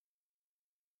church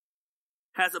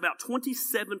has about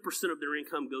 27% of their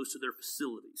income goes to their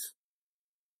facilities.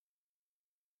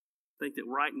 I think that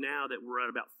right now that we're at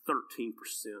about 13%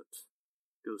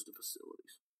 goes to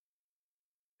facilities.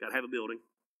 Got to have a building.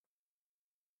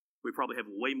 We probably have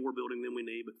way more building than we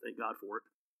need, but thank God for it.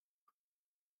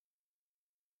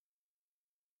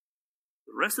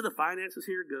 The rest of the finances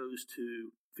here goes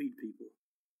to feed people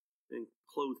and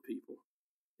clothe people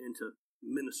and to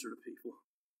minister to people.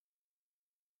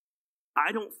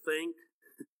 I don't think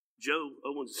Joe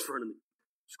Owens is running the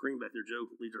screen back there.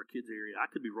 Joe leads our kids area. I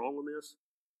could be wrong on this.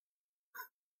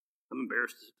 I'm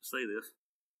embarrassed to say this.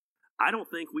 I don't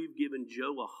think we've given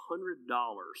Joe $100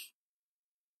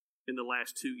 in the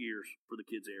last 2 years for the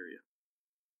kids area.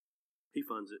 He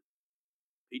funds it.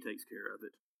 He takes care of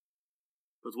it.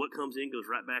 Because what comes in goes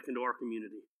right back into our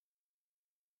community.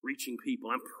 Reaching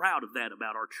people. I'm proud of that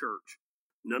about our church.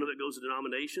 None of it goes to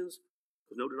denominations,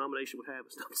 because no denomination would have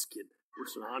us. No, I'm just kidding. We're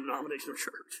a non-denominational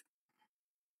church.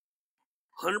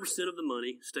 100% of the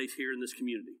money stays here in this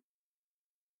community.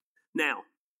 Now,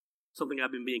 something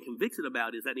I've been being convicted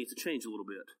about is that needs to change a little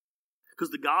bit. Because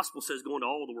the gospel says go into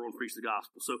all the world and preach the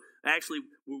gospel. So actually,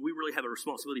 we really have a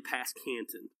responsibility past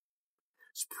Canton.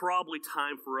 It's probably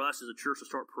time for us as a church to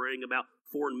start praying about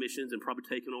foreign missions and probably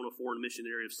taking on a foreign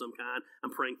missionary of some kind. I'm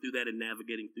praying through that and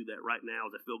navigating through that right now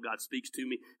as I feel God speaks to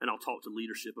me, and I'll talk to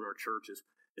leadership in our churches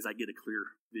as I get a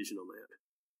clear vision on that.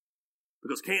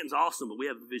 Because Canton's awesome, but we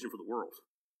have a vision for the world.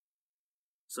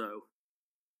 So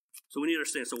we need to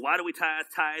understand. So why do we tithe?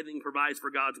 Tithing provides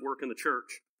for God's work in the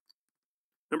church.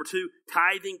 Number 2,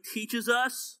 tithing teaches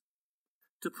us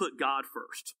to put God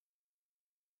first.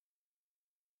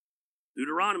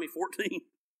 Deuteronomy 14.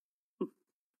 I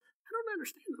don't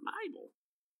understand the Bible.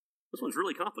 This one's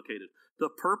really complicated. The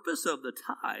purpose of the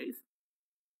tithe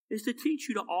is to teach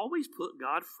you to always put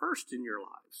God first in your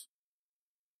lives.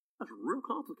 That's real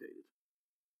complicated.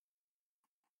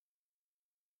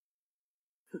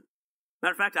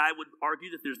 Matter of fact, I would argue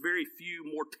that there's very few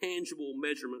more tangible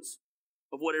measurements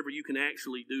of whatever you can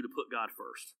actually do to put God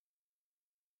first.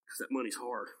 Because that money's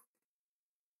hard.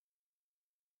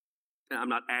 And I'm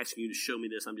not asking you to show me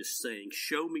this. I'm just saying,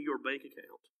 show me your bank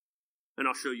account, and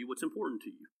I'll show you what's important to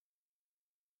you.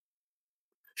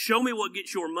 Show me what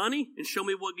gets your money, and show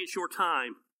me what gets your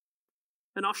time,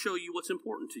 and I'll show you what's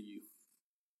important to you.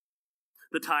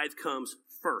 The tithe comes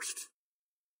first.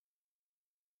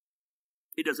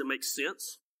 It doesn't make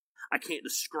sense. I can't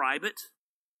describe it,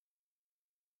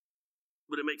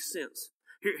 but it makes sense.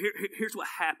 Here's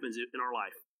what happens in our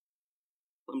life.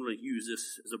 I'm going to use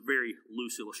this as a very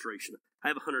loose illustration. I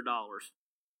have $100,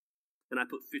 and I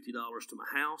put $50 to my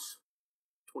house,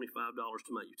 $25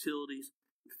 to my utilities,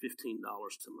 and $15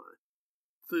 to my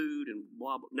food, and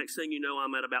blah, blah. Next thing you know,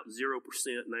 I'm at about 0%,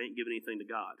 and I ain't giving anything to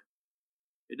God.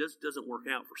 It doesn't work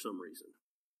out for some reason.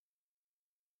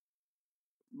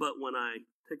 But when I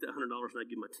take that $100 and I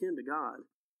give my 10 to God,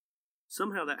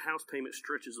 somehow that house payment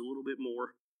stretches a little bit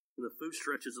more, and the food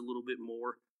stretches a little bit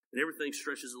more, and everything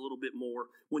stretches a little bit more.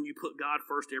 When you put God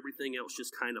first, everything else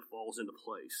just kind of falls into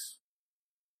place.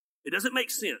 It doesn't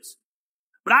make sense.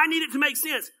 But I need it to make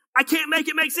sense. I can't make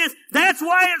it make sense. That's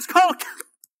why it's called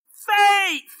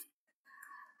faith.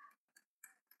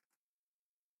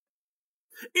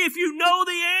 If you know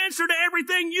the answer to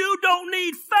everything, you don't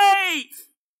need faith.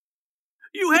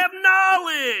 You have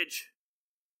knowledge.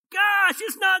 Gosh,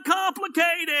 it's not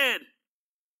complicated.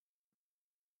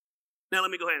 Now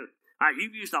let me go ahead. All right,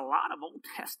 you've used a lot of Old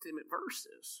Testament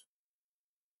verses.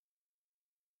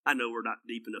 I know we're not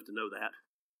deep enough to know that.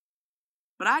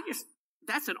 But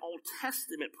that's an Old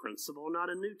Testament principle,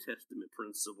 not a New Testament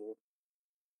principle.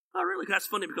 Oh, really? That's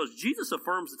funny because Jesus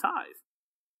affirms the tithe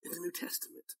in the New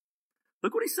Testament.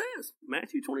 Look what he says,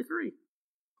 Matthew 23.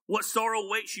 What sorrow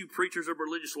waits you, preachers of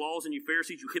religious laws, and you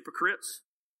Pharisees, you hypocrites?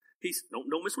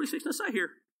 Don't miss what he's fixing to say here.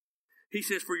 He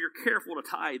says, for you're careful to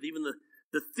tithe, even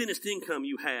the thinnest income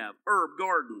you have, herb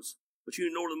gardens, but you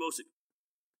ignore the most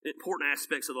important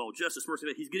aspects of all, justice, mercy.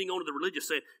 He's getting on to the religious,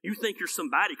 saying, you think you're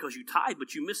somebody because you tithe,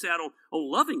 but you miss out on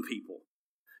loving people.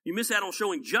 You miss out on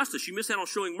showing justice. You miss out on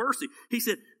showing mercy. He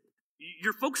said,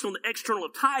 you're focused on the external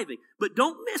of tithing, but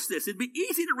don't miss this. It'd be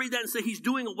easy to read that and say he's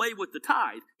doing away with the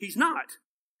tithe. He's not.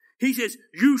 He says,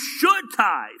 you should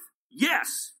tithe,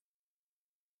 yes,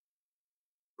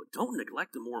 but don't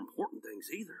neglect the more important things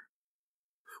either.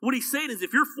 What he's saying is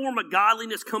if your form of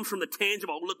godliness comes from the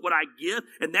tangible, look what I give,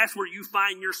 and that's where you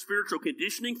find your spiritual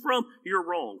conditioning from, you're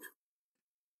wrong.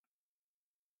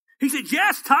 He said,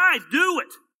 yes, tithe, do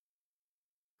it.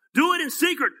 Do it in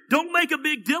secret. Don't make a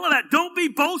big deal of that. Don't be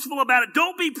boastful about it.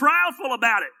 Don't be proudful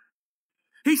about it.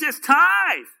 He says,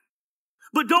 tithe.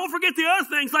 But don't forget the other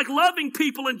things like loving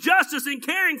people and justice and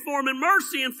caring for them and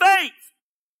mercy and faith.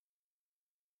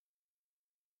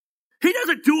 He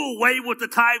doesn't do away with the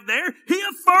tithe there. He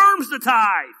affirms the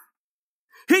tithe.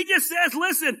 He just says,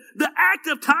 listen, the act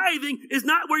of tithing is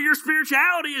not where your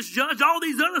spirituality is judged. All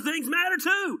these other things matter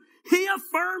too. He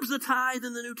affirms the tithe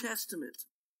in the New Testament.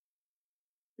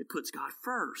 It puts God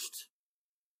first.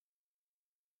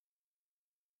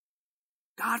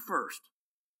 God first.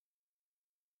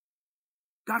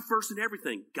 God first in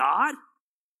everything. God,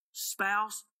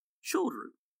 spouse,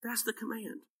 children. That's the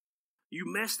command. You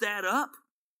mess that up,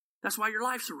 that's why your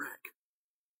life's a wreck.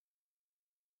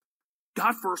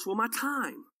 God first with my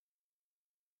time.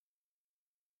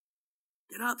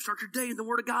 Get up, start your day in the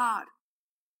Word of God.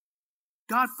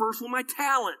 God first with my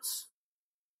talents.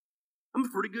 I'm a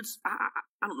pretty good, I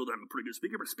don't know that I'm a pretty good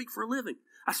speaker, but I speak for a living.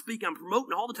 I'm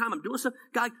promoting all the time, I'm doing stuff.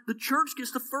 God, the church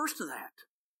gets the first of that.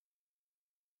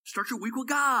 Start your week with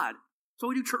God. That's why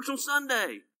we do church on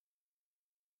Sunday.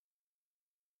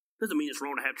 Doesn't mean it's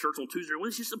wrong to have church on Tuesday or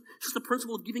Wednesday. It's just the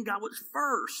principle of giving God what's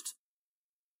first.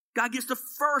 God gets the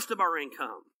first of our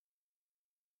income.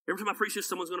 Every time I preach this,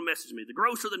 someone's going to message me. The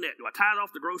gross or the net? Do I tithe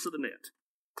off the gross or the net?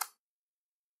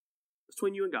 It's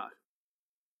between you and God.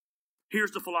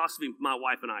 Here's the philosophy my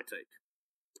wife and I take.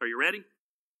 Are you ready?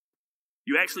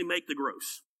 You actually make the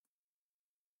gross.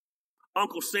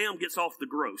 Uncle Sam gets off the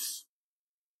gross.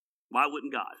 Why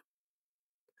wouldn't God?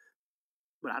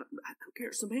 But I don't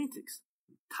care. Semantics.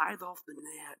 Tithe off the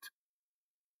net.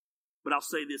 But I'll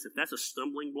say this, if that's a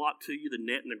stumbling block to you, the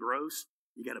net and the gross,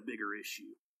 you got a bigger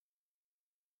issue.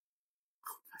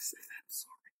 I say that, I'm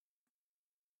sorry.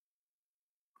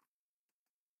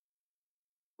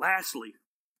 Lastly,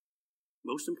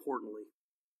 most importantly,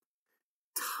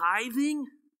 tithing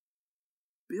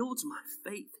builds my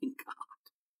faith in God.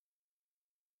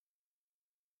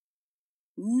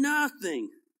 Nothing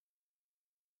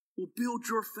will build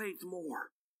your faith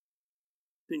more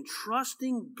than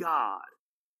trusting God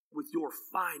with your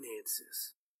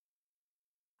finances.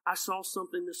 I saw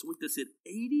something this week that said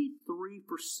 83%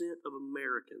 of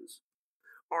Americans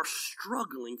are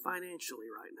struggling financially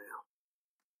right now.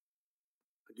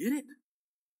 I get it.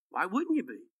 Why wouldn't you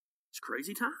be? It's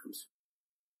crazy times.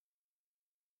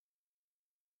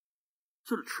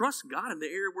 So to trust God in the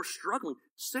area we're struggling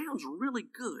sounds really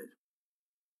good.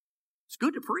 It's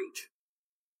good to preach.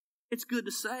 It's good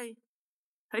to say,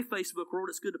 hey, Facebook world,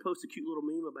 it's good to post a cute little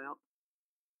meme about.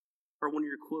 Or one of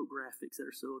your quote graphics that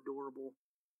are so adorable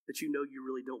that you know you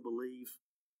really don't believe.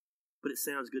 But it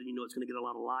sounds good and you know it's going to get a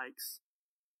lot of likes.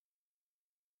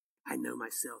 I know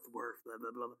my self-worth, blah, blah,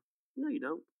 blah. No, you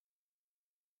don't.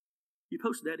 You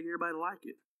posted that to get everybody to like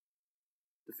it.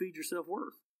 To feed your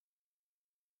self-worth.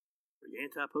 Are you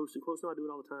anti-posting quotes? No, I do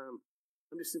it all the time.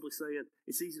 I'm just simply saying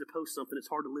it's easy to post something. It's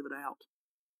hard to live it out.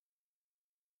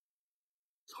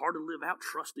 It's hard to live out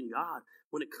trusting God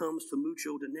when it comes to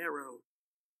mucho dinero.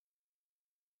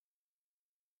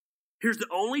 Here's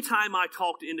the only time I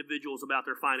talk to individuals about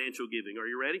their financial giving. Are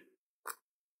you ready?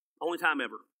 Only time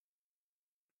ever.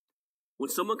 When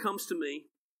someone comes to me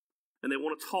and they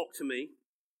want to talk to me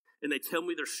and they tell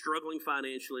me they're struggling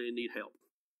financially and need help.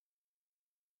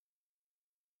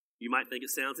 You might think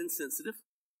it sounds insensitive,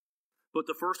 but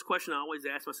the first question I always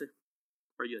ask myself,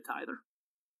 are you a tither?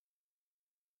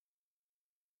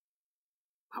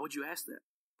 Why would you ask that?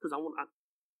 Because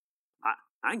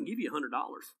I can give you $100.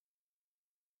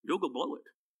 You'll go blow it.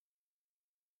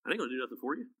 I ain't going to do nothing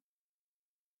for you.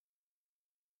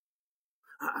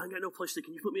 I ain't got no place to.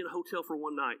 Can you put me in a hotel for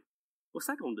one night? What's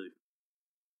that going to do?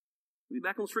 We'll be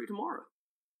back on the street tomorrow.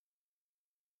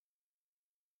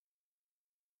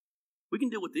 We can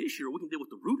deal with the issue, or we can deal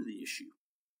with the root of the issue.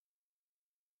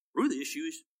 The root of the issue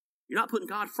is you're not putting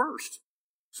God first.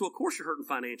 So, of course, you're hurting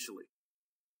financially.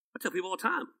 I tell people all the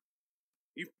time,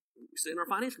 you say in our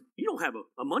financial, you don't have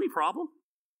a money problem.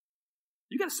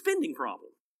 You got a spending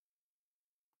problem.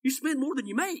 You spend more than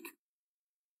you make.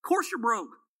 Of course you're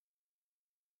broke.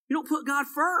 You don't put God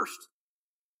first.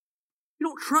 You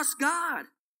don't trust God.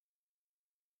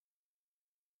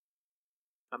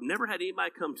 I've never had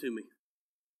anybody come to me,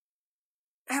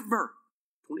 ever,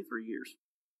 23 years,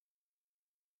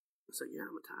 and say, yeah,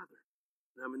 I'm a tither,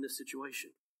 and I'm in this situation.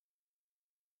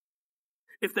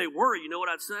 If they were, you know what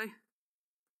I'd say?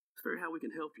 Let's figure out how we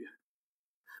can help you.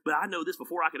 But I know this,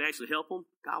 before I could actually help them,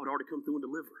 God would already come through and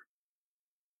deliver.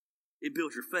 It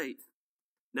builds your faith.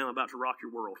 Now I'm about to rock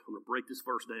your world. I'm going to break this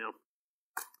verse down,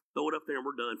 throw it up there, and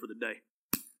we're done for the day.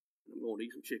 I'm going to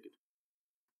eat some chicken.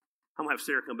 I'm going to have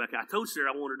Sarah come back. I told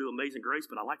Sarah I wanted to do Amazing Grace,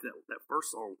 but I like that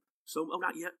first song. So,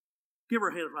 not yet. Give her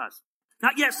a hand of prize.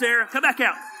 Not yet, Sarah. Come back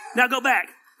out. Now go back.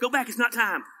 Go back. It's not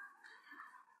time.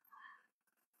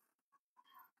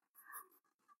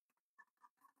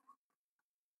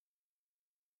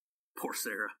 Poor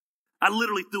Sarah. I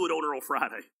literally threw it on her on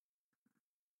Friday.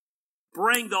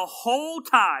 Bring the whole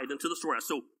tithe into the storehouse.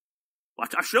 So,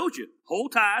 like I showed you, whole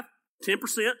tithe, 10%,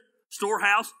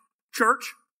 storehouse,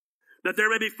 church, that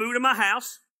there may be food in my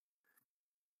house.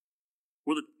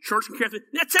 Where the church can carry.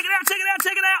 Now check it out, check it out,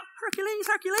 check it out. Hercules,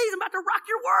 Hercules, I'm about to rock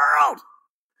your world.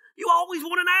 You always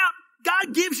want an out.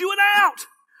 God gives you an out.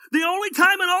 The only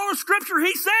time in all of Scripture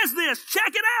He says this.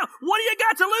 Check it out. What do you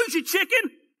got to lose, you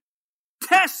chicken?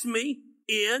 Test me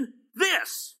in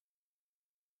this.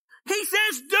 He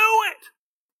says, do it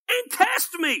and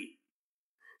test me.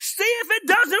 See if it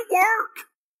doesn't work.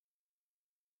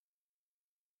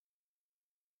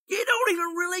 You don't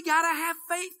even really got to have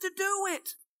faith to do it.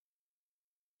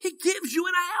 He gives you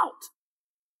an out.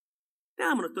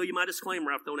 Now I'm going to throw you my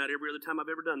disclaimer I've thrown out every other time I've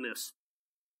ever done this.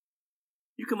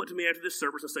 You come up to me after this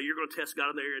service and say, you're going to test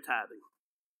God in the area of tithing.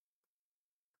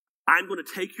 I'm going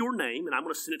to take your name and I'm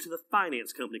going to send it to the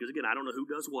finance company, because again, I don't know who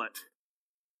does what.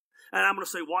 And I'm going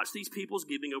to say, watch these people's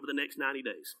giving over the next 90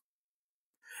 days.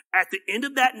 At the end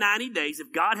of that 90 days,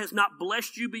 if God has not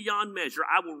blessed you beyond measure,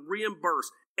 I will reimburse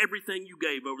everything you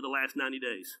gave over the last 90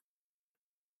 days.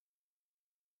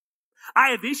 I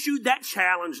have issued that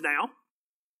challenge now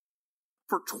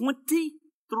for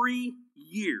 23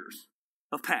 years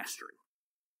of pastoring.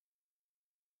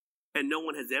 And no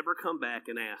one has ever come back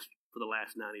and asked for the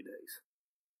last 90 days.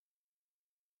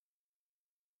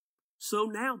 So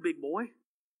now, big boy,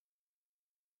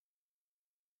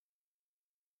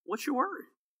 what's your worry?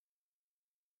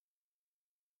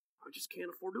 I just can't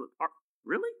afford to do it.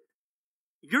 Really?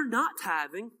 You're not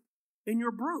tithing and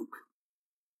you're broke.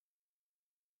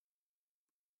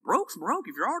 Broke's broke.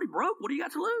 If you're already broke, what do you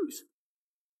got to lose?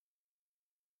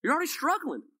 You're already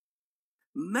struggling.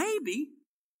 Maybe,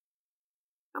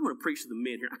 I'm going to preach to the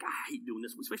men here. I hate doing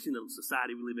this, especially in the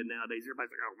society we live in nowadays. Everybody's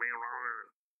like, oh, man.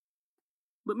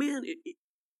 But men,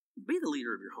 be the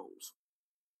leader of your homes.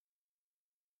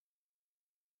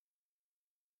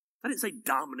 I didn't say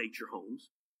dominate your homes.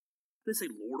 I didn't say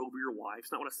lord over your wife.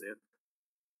 It's not what I said.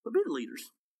 But be the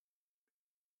leaders.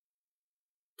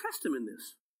 Test them in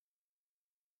this.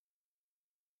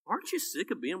 Aren't you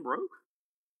sick of being broke?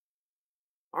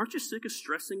 Aren't you sick of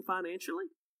stressing financially?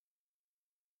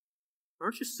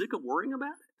 Aren't you sick of worrying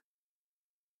about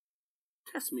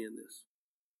it? Test me in this,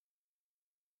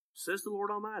 says the Lord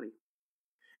Almighty,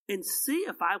 and see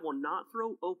if I will not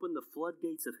throw open the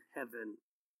floodgates of heaven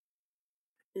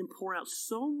and pour out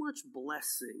so much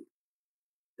blessing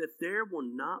that there will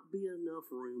not be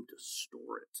enough room to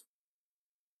store it.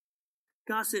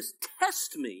 God says,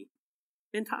 test me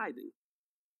in tithing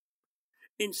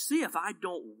and see if I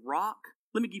don't rock.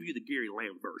 Let me give you the Gary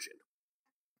Lamb version.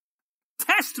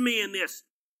 Test me in this,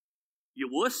 you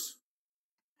wuss.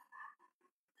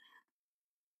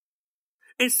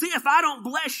 And see if I don't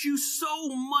bless you so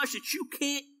much that you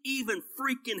can't even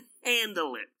freaking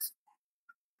handle it.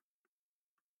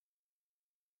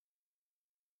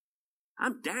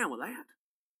 I'm down with that.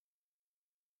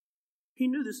 He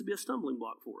knew this would be a stumbling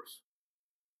block for us.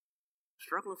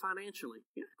 Struggling financially.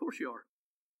 Yeah, of course you are.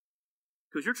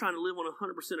 Because you're trying to live on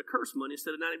 100% of cursed money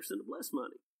instead of 90% of blessed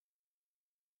money.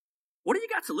 What do you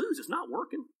got to lose? It's not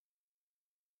working.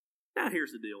 Now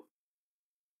here's the deal.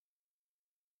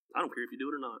 I don't care if you do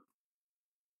it or not.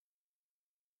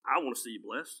 I want to see you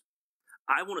blessed.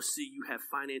 I want to see you have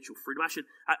financial freedom.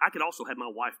 I could also have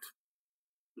my wife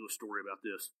do a story about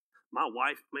this. My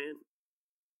wife, man,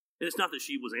 and it's not that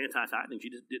she was anti-tithing. She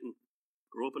just didn't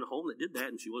grow up in a home that did that,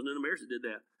 and she wasn't in a marriage that did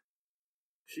that.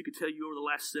 She could tell you over the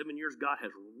last 7 years, God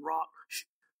has rocked.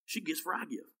 She gives for I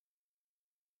give.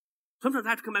 Sometimes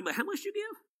I have to come back and be like, how much do you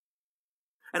give?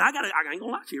 And I ain't going to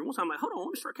lie to you. Once I'm like, hold on,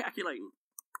 let me start calculating.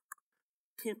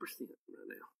 10%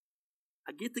 right now.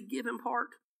 I get the giving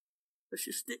part. Let's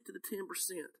just stick to the 10%.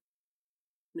 And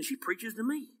then she preaches to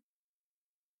me.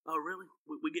 Oh, really?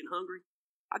 We getting hungry?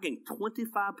 I gained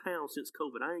 25 pounds since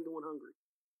COVID. I ain't going hungry.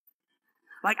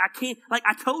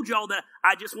 I told y'all that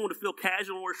I just wanted to feel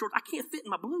casual and wear shorts. I can't fit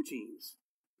in my blue jeans.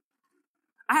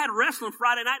 I had wrestling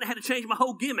Friday night and I had to change my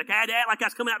whole gimmick. I had to act like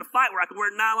I was coming out to fight where I could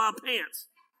wear nylon pants.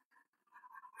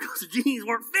 Because the jeans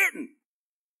weren't fitting.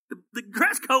 The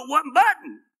dress coat wasn't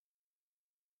buttoned.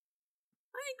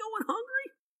 I ain't going hungry.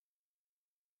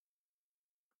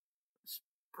 Let's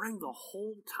bring the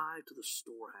whole tithe to the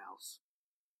storehouse,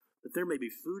 that there may be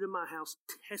food in my house.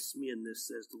 Test me in this,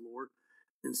 says the Lord,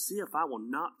 and see if I will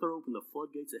not throw open the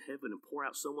floodgates of heaven and pour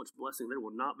out so much blessing there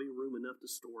will not be room enough to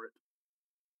store it.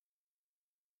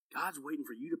 God's waiting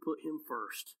for you to put Him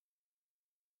first.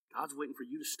 God's waiting for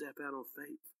you to step out on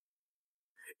faith.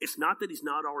 It's not that He's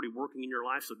not already working in your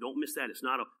life, so don't miss that. It's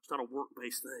not a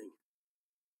work-based thing.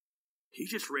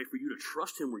 He's just ready for you to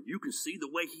trust Him where you can see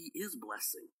the way He is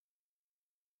blessing.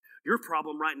 Your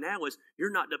problem right now is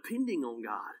you're not depending on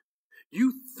God.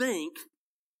 You think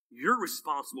you're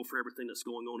responsible for everything that's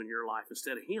going on in your life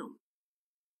instead of Him.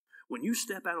 When you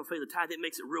step out on faith of the tithe, it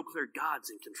makes it real clear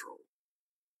God's in control.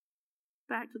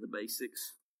 Back to the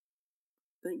basics.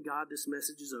 Thank God this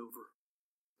message is over.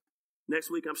 Next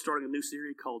week, I'm starting a new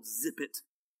series called Zip It.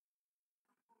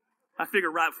 I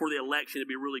figured right before the election,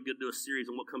 it'd be really good to do a series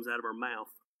on what comes out of our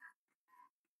mouth.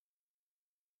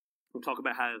 We'll talk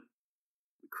about how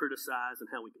we criticize and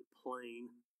how we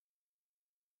complain,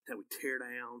 how we tear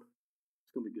down.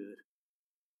 It's going to be good.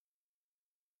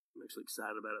 I'm actually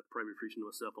excited about it. I'm probably preaching to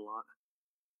myself a lot.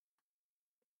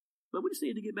 But we just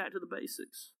need to get back to the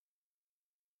basics.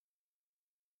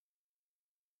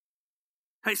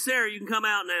 Hey, Sarah, you can come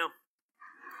out now.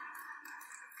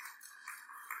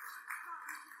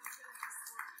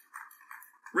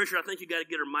 Richard, I think you got to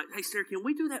get her mic. Hey, Sarah, can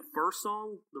we do that first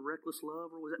song, The Reckless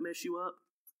Love, or will that mess you up?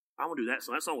 I want to do that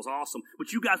song. That song was awesome.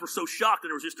 But you guys were so shocked that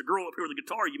there was just a girl up here with a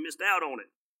guitar, you missed out on it.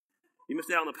 You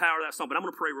missed out on the power of that song. But I'm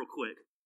going to pray real quick.